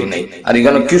কোনো ঠিক নেই। আর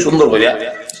এখানে কি সুন্দর করিয়া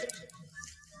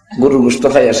গরুর গোস্ত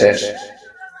খাইয়া শেষ।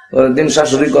 দিন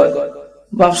শাশুড়ি কয়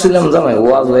ভাবছিলাম জামাই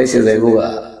ওয়াজ হয়েছে যাইব গা,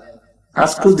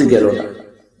 আজ কুদি গেল না।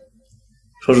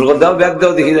 শ্বশুর দাও ব্যাগ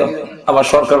দাও দেখি দাও, আবার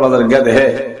সরকার বাজার গিয়ে দেখে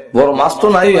বড় মাছ তো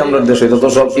নাই আমরা দেশে, তো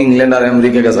সব ইংল্যান্ড আর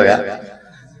আমেরিকা গেছে গা।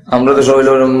 আমরা দেশে হইল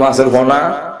মাছের ফোনা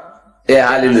এ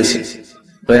আলি লইছি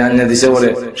আনিয়া দিছে, বলে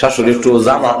শাশুড়ি একটু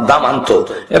দাম আনতো,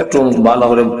 একটু ভালো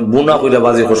করে বুনা করে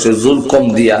বাজি করছে, জুল কম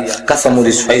দিয়া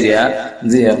কাঁচামরিচ ফাইরিয়া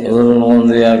দিয়া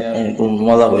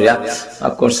মজা করিয়া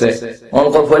করছে।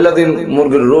 পয়লা দিন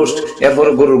মুরগির রোস্ট,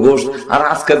 এরপরে গরুর গোস্ট, আর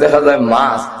আজকে দেখা যায়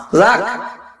মাছ। যাক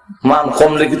মান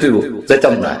কমলে কি তুই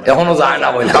যাইতাম না, এখনো যায় না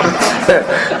বললাম।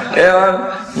 এবার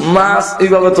মাছ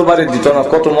এইভাবে তো বাড়ি দিত না,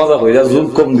 কত মজা করিয়া জুল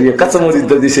কম দিয়ে কাঁচামরিচ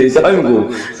দিছে,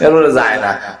 এরপরে যায়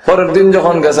না। পরের দিন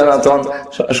যখন গেছে না, তখন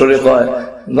শ্বশুরে কয়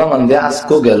দামান দিয়ে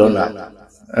আজকেও গেল না।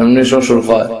 এমনি শ্বশুর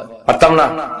কয় পারতাম না,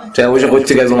 বসে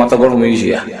করতে গেছে, মাথা গরম হয়ে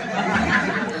গিয়া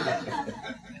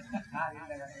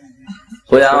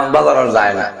আমার বাজার আর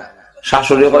যায় না।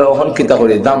 শাশুড়ি করে ওখান কিতা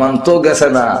করি, দামান তো গেছে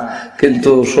না,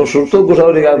 কিন্তু শ্বশুর তো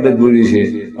গোসাউরি গাছ ঘুরিয়েছে,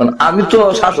 আমি তো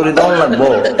শাশুড়ি দাম লাগবো।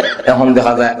 এখন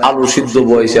দেখা যায় আলু সিদ্ধ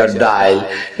বইছে আর ডাইল,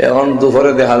 এখন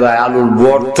দুপুরে দেখা যায় আলুর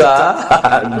ভর্তা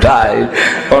আর ডাইল।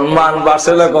 মান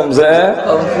বাড়ছে না কমছে?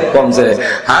 কমছে।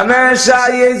 হামেশা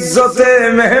ইজ্জতে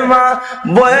মেহমা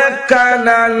বয়ে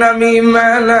কানা নামি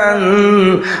মানান,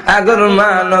 আগর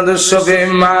মানদ সবে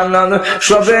মানদ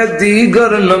সবে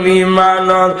দিগর নমি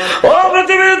মানদ। ও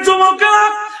পৃথিবীর যুবক,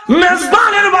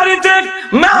 মেজবানের বাড়িতে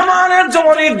মেহমানের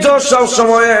যেমন ইজ্জত সব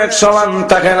সময় এক সমান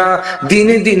থাকে না,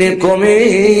 দিনে দিনে কমে।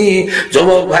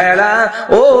 যুবক ভাইরা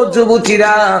ও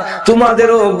যুবতীরা,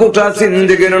 তোমাদেরও গোটা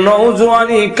জিন্দেগির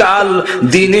নওজোয়ানি কাল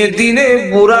দিনে দিনে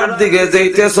বুড়ার দিকে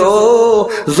যাইতেছ,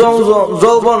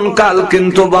 যৌবন কাল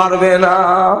কিন্তু বাড়বে না।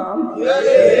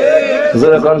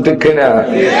 যেরকম ঠিক কিনা?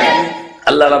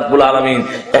 আল্লাহ রাব্বুল আলামিন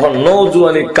এখন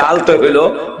নওজোয়ানি কালটা হইলো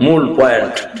মূল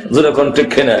পয়েন্ট, যেরকম ঠিক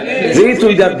কিনা? যেহেতু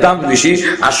এটার দাম বেশি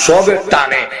আর সবে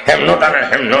টানে, হেমনো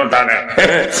টানে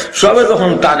সবে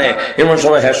যখন টানে, এমন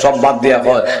সময় হ্যাঁ সব বাদ দিয়া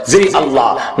হয়, যেই আল্লাহ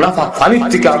নাফা পানির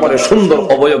থেকে আমার সুন্দর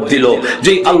অবয়ব দিল,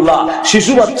 যেই আল্লাহ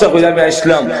শিশু বাচ্চা হইলে আমি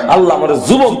আসলাম, আল্লাহ আমার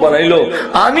যুবক বানাইলো,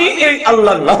 আমি এই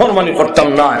আল্লাহর নাফরমানি করতাম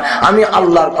না। আমি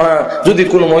আল্লাহর যদি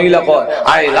কোন মহিলা কয়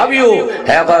আই লাভ ইউ,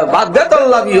 হ্যাঁ বাদ দে তো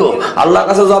লাভ ইউ, আল্লাহর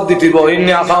কাছে জবাব দিতে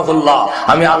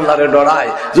আমি আল্লাহরে ডরাই।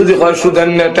 যদি হয় সুদের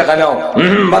টাকা নাও,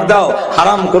 বাদ দাও,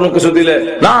 হারাম কোনো কিছু দিলে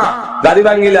না, গাড়ি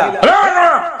ভাঙ্গিলা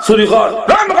চুরি কর,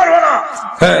 করবো না,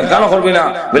 হ্যাঁ কেন করবি না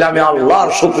বলে আমি আল্লাহর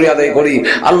শুকরিয়া আদায় করি।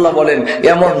 আল্লাহ বলেন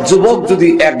এমন যুবক যদি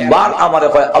একবার আমারে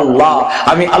কয় আল্লাহ,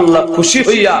 আমি আল্লাহ খুশি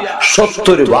হইয়া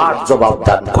 70 বার জবাব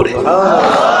দান করি,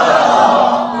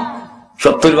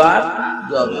 70 বার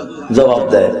জবাব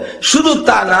দেয়। শুধু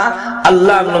তা না,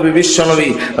 আল্লাহ নবী বিশ্ব নবী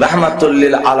রাহমাতুল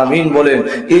লিল আলামিন বলেন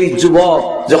এই যুবক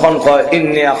যখন কয়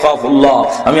ইন্নী আখাফুল্লাহ,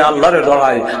 আমি আল্লাহরে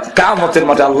ডরাই, কিয়ামতের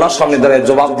মাঠে আল্লাহর সামনে দাঁড়িয়ে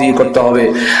জবাব দিয়ে করতে হবে।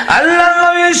 আল্লাহ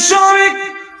নবী বিশ্ব নবী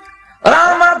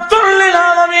রাহমাতুল লিল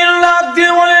আলামিন লাভ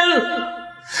দিয়ে বলেন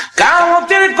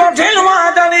কিয়ামতের কঠিন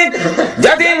ময়দানে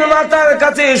যেদিন মাথার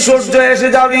কাছে সূর্য এসে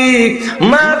যাবি,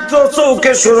 মাত্র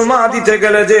চোখে সুরমা দিতে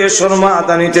গেলে যে সুরমা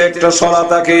দানিতে একটা শলা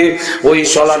থাকে, ওই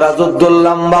শলাটা যত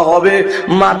লম্বা হবে,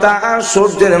 মাথা আর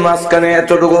সূর্যের মাঝখানে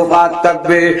এতটুকু ফাঁক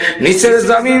থাকবে, নিচের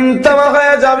জমিন তামা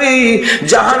হয়ে যাবি।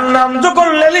 জাহান্নাম যখন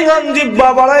লেলিহান জিহ্বা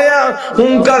বাড়াইয়া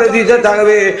হুঙ্কার দিতে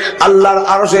থাকবে, আল্লাহর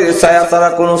আরশের ছায়া ছাড়া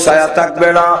কোনো ছায়া থাকবে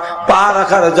না, পা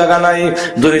রাখার জায়গা নাই,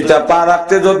 দুইটা পা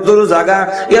রাখতে যতদূর জায়গা,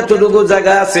 এতটুকু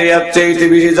জায়গা আছে, এর চেয়ে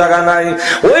বেশি জায়গা নাই।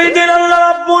 ওই দিন আল্লাহ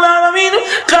রাব্বুল আলামিন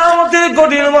কিয়ামতের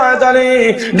কঠিন ময়দানে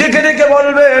ডেকে ডেকে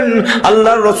বলবেন,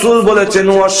 আল্লাহর রাসূল বলেছেন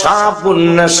ওয়া শাফুন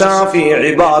নাশাফি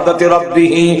ইবাদাতি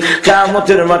রাব্বিহি,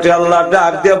 কিয়ামতের মাঠে আল্লাহ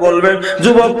ডাক দিয়ে বলবেন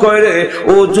যুবক কইরে,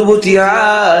 ও যুবতী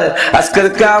আয়, আজকের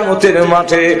কিয়ামতের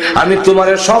মাঠে আমি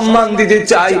তোমারে সম্মান দিতে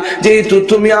চাই, যেহেতু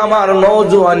তুমি আমার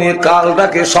নওজোয়ানি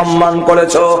কালটাকে সম্মান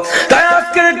করেছো, তাই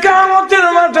আজকের কিয়ামতের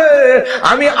মাঠে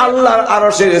আমি আল্লাহর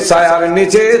আরশের ছায়ার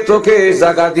নিচে তোকে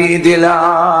জায়গা দিয়ে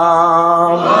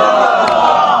দিলাম।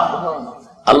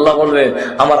 আল্লাহ বলবে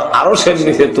আমার আরশের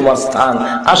নিচে তোমার স্থান,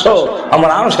 আসো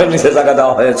আমার আরশের নিচে জায়গা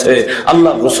দেওয়া হয়েছে।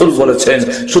 আল্লাহ রাসূল বলেছেন,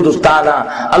 শুধু তা না,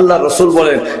 আল্লাহ রাসূল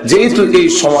বলেন যেহেতু এই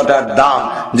সময়টার দাম,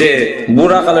 যে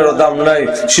বুড়াকালেরও দাম নাই,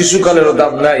 শিশুকালেরও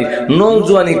দাম নাই,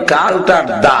 নওজোয়ানি কালটার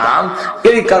দাম,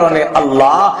 এই কারণে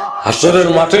আল্লাহ হাসরের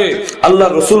মাঠে আল্লাহ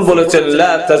রাসূল বলেছেন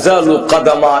লা তাজালু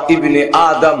কদমা ইবনে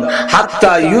আদম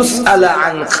হাত্তা ইউসআলা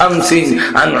আন খামসিন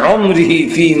আন উমরিহি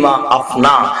ফিমা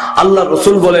আফনা। আল্লাহ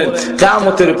রাসূল বলেন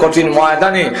কিয়ামতের কঠিন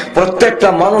ময়দানে প্রত্যেকটা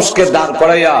মানুষকে দাঁড়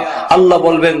করাইয়া আল্লাহ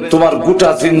বলবেন তোমার গোটা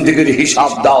জিন্দেগীর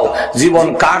হিসাব দাও। জীবন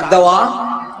কার দেওয়া?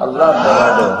 আল্লাহর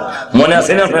দেওয়া। মনে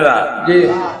আছে না আপনারা? জি।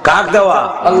 কার দেওয়া?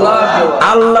 আল্লাহর দেওয়া।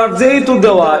 আল্লাহর যেহেতু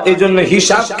দেওয়া, এই জন্য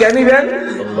হিসাব কে নিবেন?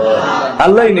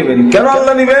 আল্লাহ নিবেন। কেন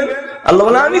আল্লাহ নিবেন? আল্লাহ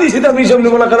বলে আমি দিছি, আমি সব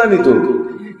নিব না, কারা নিত?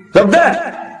 সব দে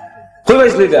কই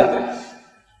পাইছিল এটা?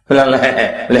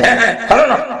 কারো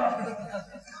না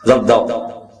জব দাও।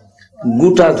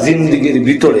 গোটা জিন্দিগির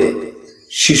ভিতরে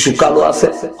শিশু কালো আছে,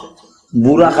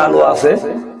 বুড়া কালো আছে,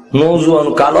 নৌজওয়ান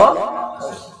কালো,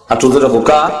 আর তোদের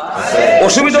বোকা।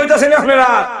 অসুবিধা হইতেছে না আপনারা?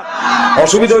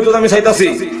 অসুবিধা হইতো আমি চাইতাছি।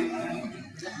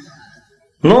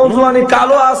 নৌজওয়ানি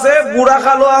কালো আছে, বুড়া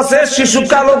কালো আছে, শিশু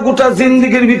কালো গোটা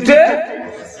জিন্দিগির ভিতরে,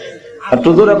 আর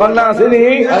তোদের বান্না আছে নি?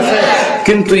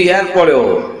 কিন্তু এর পরেও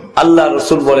আল্লাহ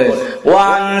রাসূল বলে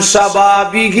ওয়ান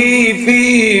শাবাবিহি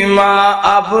ফিমা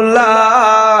আবলা,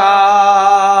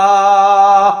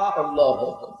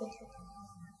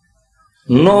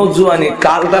 নৌজওয়ানি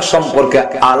কালটা সম্পর্কে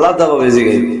আলাদাভাবে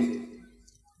জিজ্ঞাসা,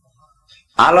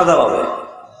 আলাদাভাবে।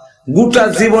 গোটা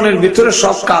জীবনের ভিতরে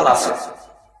সব কাল আছে,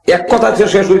 এক কথা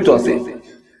শেষ হইতো আছে।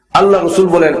 আল্লাহ রাসূল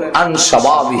বলেন আন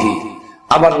শাবাবিহি,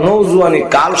 আবার নৌজওয়ানি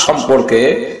কাল সম্পর্কে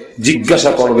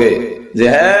জিজ্ঞাসা করবে যে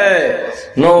হ্যাঁ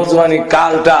নৌজওয়ানি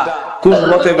কালটা কোন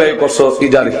মতে ব্যয় করছো,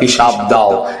 ইদার হিসাব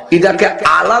দাও। ইদাকে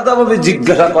আলাদাভাবে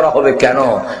জিজ্ঞাসা করা হবে কেন?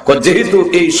 যেহেতু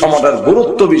এই সময়টার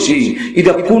গুরুত্ব বেশি,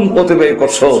 ইদা কোন পথে ব্যয়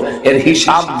করছো এর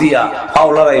হিসাব দিয়া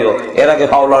ফাউলারাইও। এর আগে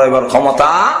ফাউলারাইবার ক্ষমতা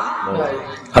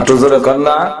হাঁটু জোরে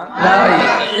কন্যা নাই।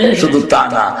 শুধু তা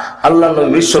না, আল্লাহ নবী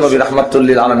বিশ্ব নবী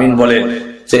রাহমাতুল্লিল আলামিন বলেন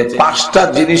যে 5টা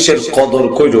জিনিসের কদর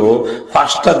কইরো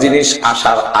 5টা জিনিস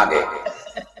আসার আগে।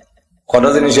 কটা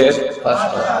জিনিসের?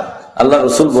 আল্লাহ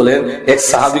রাসূল বলেন, এক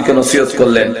সাহাবীকে নসিহত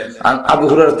করলেন। আবু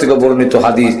হুরায়রা থেকে বর্ণিত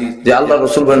হাদিস যে আল্লাহ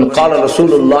রাসূল বলেন قال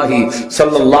رسول الله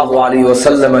صلى الله عليه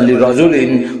وسلم لرجل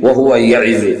وهو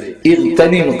يعظ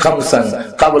اغتنم خمسا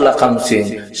قبل خمس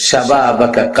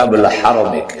شبابك قبل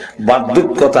حرمك।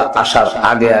 বার্ধক্যতা আসার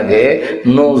আগে আগে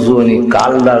নওজোয়ানি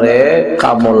কালদারে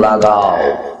কাম লাগাও।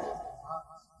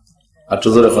 আর তো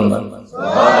জোরে ফোন না,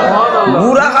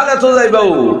 বুড়া কালে তো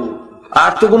যাইবাও,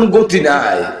 আর তো কোনো গতি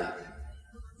নাই।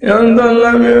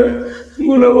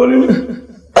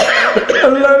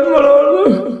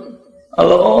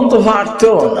 আল্লাহ তো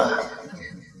পারতেও না,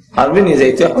 পারবি নি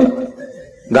যাইতে এখন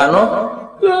গানো।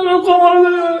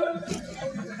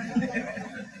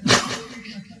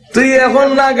 তুই এখন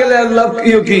না গেলে আল্লাহ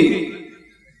কি?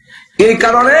 এই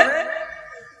কারণে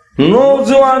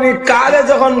নওজওয়ানি কালে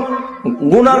যখন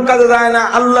গুনার কাজে যায় না,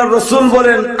 আল্লাহ রাসূল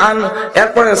বলেন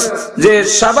এরপরে যে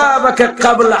শাবাবাকে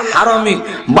কাবলা হারামি,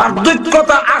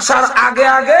 বার্ধক্যতা আসার আগে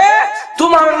আগে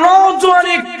তোমার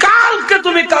নওজওয়ানি কালকে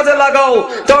তুমি কাজে লাগাও,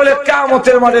 তাহলে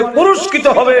কিয়ামতের মাঠে পুরস্কৃত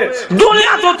হবে।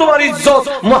 দুনিয়াতে তোমার ইজ্জত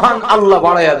মহান আল্লাহ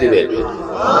বাড়াইয়া দিবেন।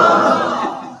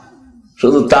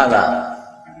 শুধু তা না,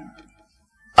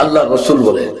 আল্লাহ রাসূল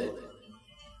বলেন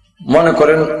মনে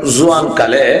করেন জোয়ান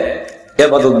কালে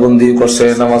ইবাদত বন্দি করছে,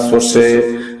 নামাজ পড়ছে,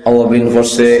 আওয়াবিন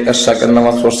পড়ছে, এশাকের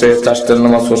নামাজ পড়ছে, চাষের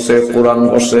নামাজ পড়ছে, কোরআন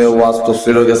পড়ছে, ওয়াজ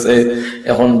তফসির গেছে।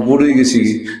 এখন বুড়ি গেছি,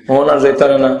 এখন আর যাইতে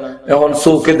পারে না, এখন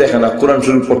চৌকে দেখে না, কোরআন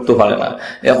শরীফ পড়তে পারে না,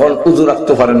 এখন উযু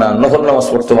রাখতে পারে না, নফল নামাজ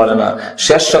পড়তে পারে না,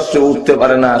 শেষ রাত্রে উঠতে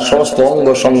পারে না, সমস্ত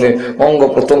অঙ্গ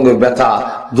প্রত্যঙ্গে ব্যথা,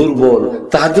 দুর্বল,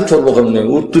 তাহাজ্জুদ পড়বো কেমনে,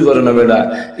 উঠতেই পারে না বেটা।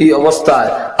 এই অবস্থায়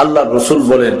আল্লাহ রাসূল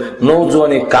বলেন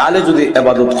নওজওয়ানি কালে যদি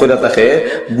ইবাদত করে থাকে,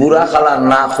 বুড়া কালা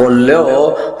না করলেও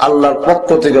আল্লাহর পক্ষ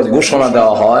থেকে ঘোষণা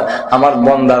দেওয়া হয় আমার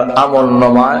বান্দার আমল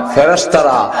নামায়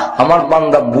ফেরেশতারা আমার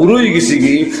বান্দা বুড়োই গেছি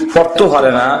কি পড়তে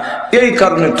পারে না, এই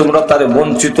কারণে তোমরা তারে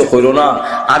বঞ্চিত করো না।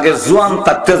 আগে জোয়ান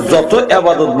থাকতে যত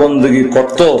ইবাদত বندگی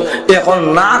করতো, এখন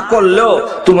না করলেও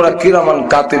তোমরা কিরামান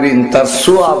কাতিবিন তার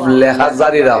সওয়াব লেখা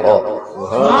জারি রাখো।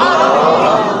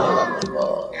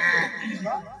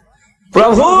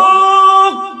 প্রভু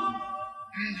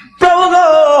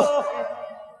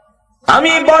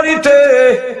আমি বাড়িতে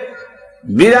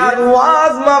বিরাট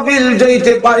ওয়াজ মাহফিল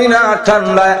যাইতে পারি না,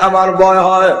 ঠান্ডায় আমার ভয়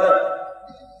হয়,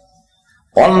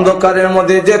 অন্ধকারের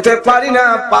মধ্যে যেতে পারি না,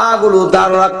 পা গুলো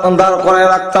দাঁড় করে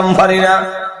রাখতাম পারি না,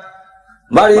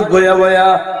 বাড়ি বইয়া বইয়া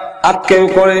আটকেও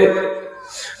করে।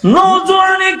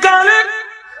 নওজওয়ানি কালে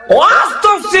ওয়াজ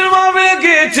তাফসীর ভাবে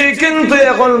গিয়েছি, কিন্তু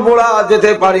এখন বুড়া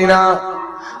যেতে পারি না।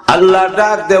 আল্লাহ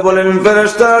ডাক দে বলেন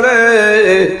ফেরেশতারে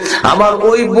আমার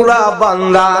ওই বুড়া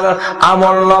বান্দার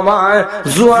আমল নামায়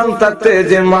জোয়ান থাকতে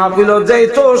যে মাহফিল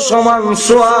যাইতো সমান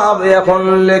সওয়াব এখন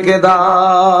লিখে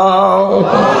দাও।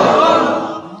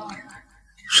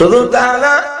 শুধু তা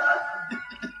না,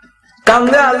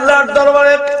 কান্দে আল্লাহর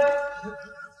দরবারে,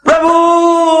 প্রভু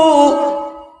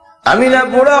আমি না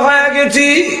বুড়া হয়ে গেছি,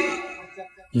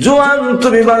 জোয়ান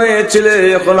তুমি বানিয়েছিলে,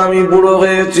 এখন আমি বুড়ো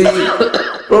হয়েছি।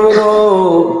 প্রভু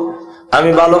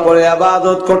আমি ভালো করে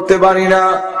ইবাদত করতে পারি না,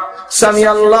 সামি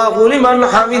আল্লাহু লিমান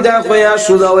হামিদা কইয়া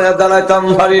সুজা হইয়া দাঁড়াইতাম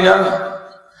পারি না।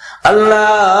 আল্লাহ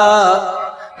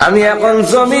আমি এখন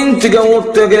জমিন থেকে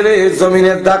উঠতে গেলে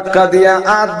জমিনের ধাক্কা দিয়া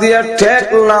হাত দিয়া ঠেক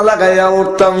না লাগাইয়া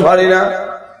উঠতাম পারি না।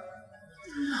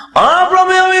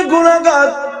 আমি গুনাহগার,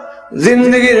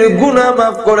 জিন্দেগির গুনাহ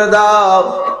মাফ করে দাও।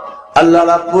 আল্লাহ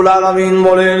রাব্বুল আলামিন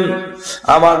বলেন,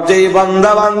 আমার যেই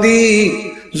বান্দা বান্দি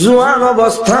জোয়ান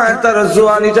অবস্থায় তার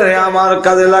জোয়ানিটারে আমার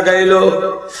কাজে লাগাইলো,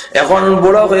 এখন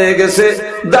বুড়া হয়ে গেছে,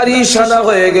 দাড়ি সাদা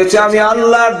হয়ে গেছে, আমি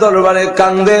আল্লাহর দরবারে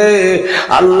কান্দে।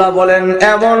 আল্লাহ বলেন,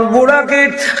 এমন বুড়াকে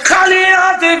খালি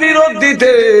হাতে বিরোধ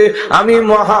দিতে আমি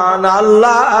মহান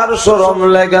আল্লাহর শরম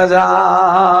লেগে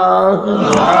যায়।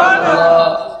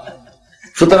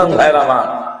 সুতরাং ভাইরা আমার,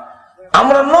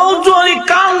 আমরা নওজোয়ানি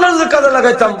কাজে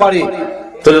লাগাইতাম পারি,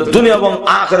 তাহলে দুনিয়া এবং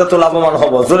আখিরাতে লাভবান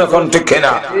হব। জোরে কোন ঠিক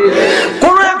কিনা?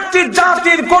 কোন একটি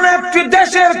জাতির, কোন একটি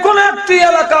দেশের, কোন একটি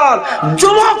এলাকার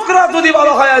যুবকরা যদি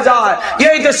ভালো হয়ে যায়,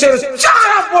 এই দেশের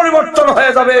চারা পরিবর্তন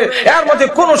হয়ে যাবে, এর মধ্যে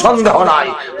কোনো সন্দেহ নাই।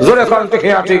 জোরে কোন ঠিক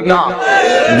কিনা? ঠিক না?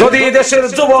 যদি দেশের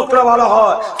যুবকরা ভালো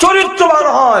হয়, চরিত্র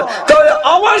ভালো হয়, তাহলে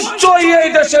অবশ্যই এই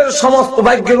দেশের সমস্ত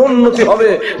ভাগ্যের উন্নতি হবে।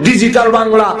 ডিজিটাল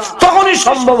বাংলা তখনই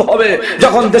সম্ভব হবে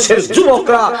যখন দেশের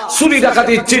যুবকরা চুরি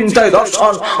ডাকাতি, চিন্তায়,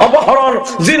 ধর্ষণ, অপহরণ,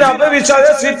 জিনা, ব্যভিচার,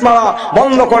 এসিড মারা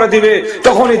বন্ধ করে দিবে,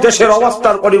 তখনই দেশের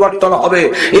অবস্থার পরিবর্তন হবে।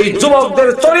 এই যুবকদের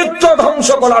চরিত্র ধ্বংস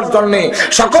করার জন্য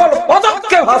সকল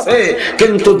পদক্ষেপ আছে,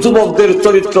 কিন্তু যুবকদের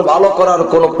চরিত্র ভালো করার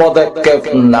কোন পদক্ষেপ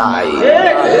নাই।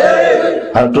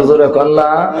 আর তো জোরে কন্যা,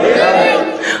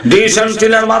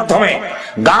 ডিসেন্টিনের মাধ্যমে,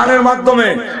 গানের মাধ্যমে,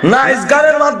 নাইস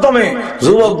গানের মাধ্যমে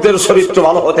যুবকদের চরিত্র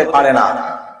ভালো হতে পারে না।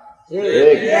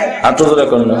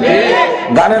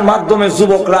 গানের মাধ্যমে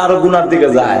যুবকরা আরো গুনার দিকে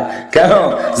যায়। কেন?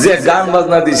 যে গান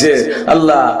বাজনা দিছে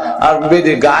আল্লাহ, আর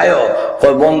বেদি গায়,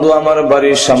 বন্ধু আমার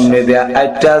বাড়ির সামনে দেয়া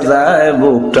একটা যায়,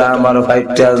 বুকটা আমার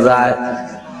ভাইটা যায়।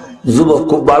 যুবক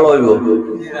খুব ভালো হইব।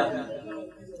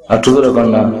 আর টুকুরে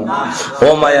কন্যা, ও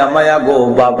মায়া মায়া গো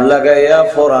বাপ লাগাইয়া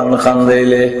ফরান খান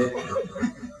যাইলে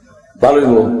ভালো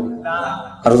হইব?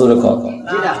 আর জোরে কম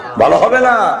ভালো হবে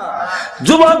না।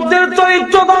 যুবকদের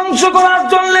চরিত্র ধ্বংস করার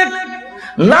জন্য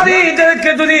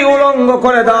নারীদেরকে যদি উলঙ্গ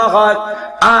করে দেওয়া হয়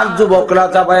আর যুবকরা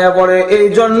চাপাইয়া পড়ে, এই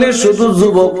জন্য শুধু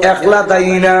যুবক একলা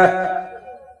দায়ী না।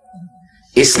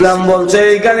 ইসলাম বলছে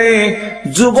এইখানে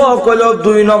যুবক হইল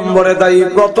 2 নম্বরে দায়ী।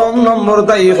 প্রথম নম্বর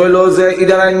দায়ী হইল যে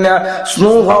ইদারাইনা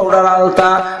স্নো পাউডার আলতা,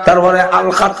 তারপরে আল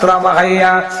খাতরা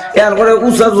মাখাইয়া, এরপরে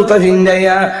উঁচা জুতা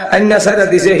ভিন্দাইয়া আইনা সাইরা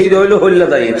দিছে, হিরো হইল হইল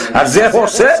দায়ী। আর যে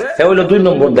করছে সে হইল 2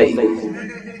 নম্বর দায়ী।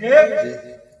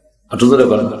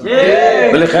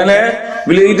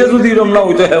 এটা যদি এরম না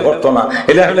হইতো হে করতো না,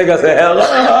 এটা হলে গেছে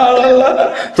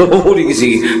তো পড়ে গেছি।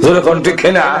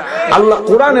 আল্লাহ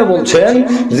কোরআনে বলছেন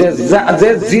যে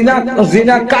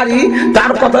জিনাকারী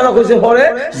তার কথাটা কইছে পরে,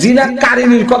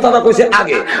 জিনাকারিনীর কথাটা কইছে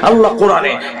আগে আল্লাহ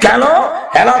কোরআনে। কেন?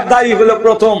 এরা দায়ী হলো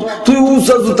প্রথম, তুই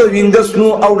উঁচা জুতো বিন্দাস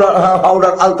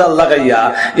পাউডার আলতার লাগাইয়া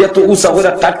এত উঁচা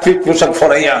করে টাকফিক পোশাক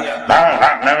ফরাইয়া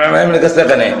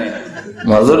এখানে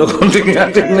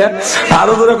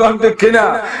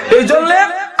এই জন্য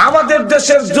আমাদের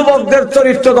দেশের যুবকদের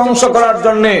চরিত্র ধ্বংস করার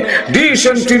জন্য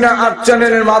ডিসেন্টিনা আর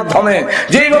চ্যানেলের মাধ্যমে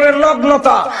যেইভাবে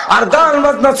নগ্নতা আর গান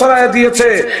বাজনা ছড়াই দিয়েছে,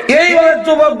 এইভাবে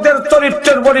যুবকদের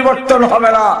চরিত্রের পরিবর্তন হবে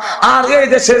না। আর এই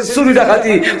দেশের চুরি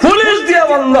ডাকাতি পুলিশ দিয়ে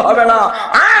বন্ধ হবে না,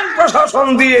 আইন প্রশাসন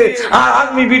দিয়ে আর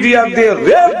আর্মি বিডিআর দিয়ে,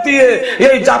 রেপ দিয়ে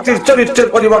এই জাতির চরিত্রের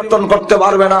পরিবর্তন করতে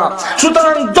পারবে না।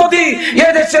 সুতরাং যদি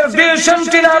এই দেশের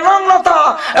ডিসেন্টিনা, নগ্নতা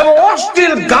এবং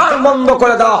অশ্লীল গান বন্ধ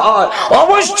করে দেওয়া হয়,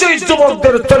 অবশ্যই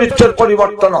যুবকদের চরিত্রের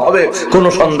পরিবর্তন হবে, কোনো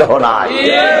সন্দেহ নাই।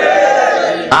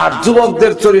 আর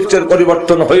যুবকদের চরিত্রের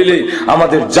পরিবর্তন হইলেই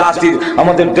আমাদের জাতির,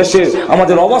 আমাদের দেশের,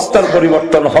 আমাদের অবস্থার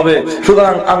পরিবর্তন হবে।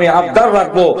 সুতরাং আমি আবদার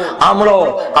রাখবো,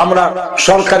 আমরা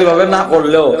সরকারি ভাবে না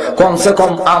করলেও কমসে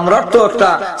কম আমরা তো একটা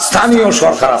স্থানীয়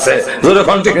সরকার আছে,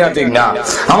 যখন ঠিক না ঠিক না,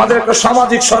 আমাদের একটা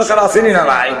সামাজিক সরকার আছে না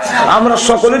নাই, আমরা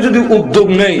সকলে যদি উদ্যোগ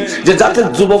নেই যে যাতে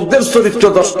যুবকদের চরিত্র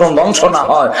ধ্বংস না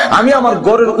হয়। আমি আমার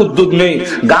গড়ের উদ্যোগ নেই,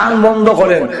 গান বন্ধ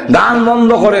করেন, গান বন্ধ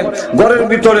করেন, ঘরের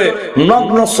ভিতরে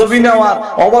নগ্ন ছবি নেওয়ার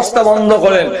অবস্থা বন্ধ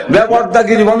করেন,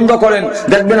 বেপরদাগিরি বন্ধ করেন,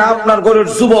 দেখবেন আপনার ঘরের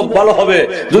যুবক ভালো হবে।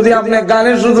 যদি আপনি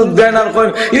গানের সুযোগ দেন আর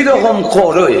করেন এরকম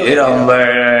করো, এরকম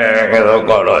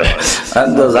করো,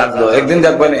 একদিন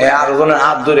দেখবেন আরো জনের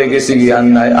হাত ধরে গেছি কি আর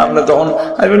নাই, আপনি তখন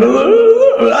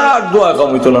আর দোয়া কম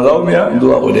হইতো না, যাও মিয়া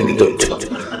দোয়া করে দিতে হচ্ছে।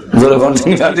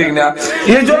 ঠিক না?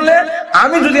 এই জন্য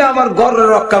আমি যদি আমার ঘরের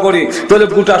রক্ষা করি তাহলে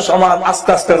গোটা সমাজ আস্তে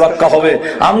আস্তে রক্ষা হবে।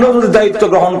 আমরা যদি দায়িত্ব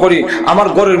গ্রহণ করি, আমার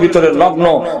ঘরের ভিতরে নগ্ন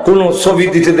কোনো ছবি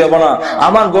দিতে দেব না,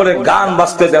 আমার ঘরে গান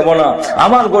বাজতে দেব না,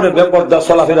 আমার ঘরে বেপরদা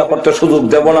চলাফেরা করতে সুযোগ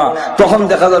দেব না, তখন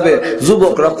দেখা যাবে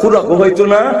যুবকরা খুরাক হইতো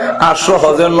না আর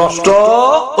সহজে নষ্ট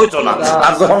হইতো না।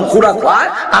 আর যখন খুরাক হয়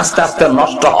আস্তে আস্তে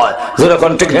নষ্ট হয়।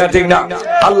 যেরকম ঠিক না ঠিক না?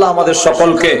 আল্লাহ আমাদের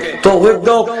সকলকে তৌফিক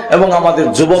দাও এবং আমাদের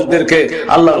যুবকদেরকে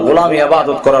আল্লাহর গোলামি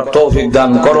ইবাদত করার তৌফিক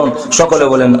দান করুন। সকলে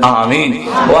বলেন আমিন।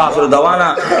 ওয়া আখিরু দাওয়ানা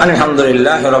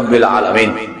আলহামদুলিল্লাহি রাব্বিল আলামিন।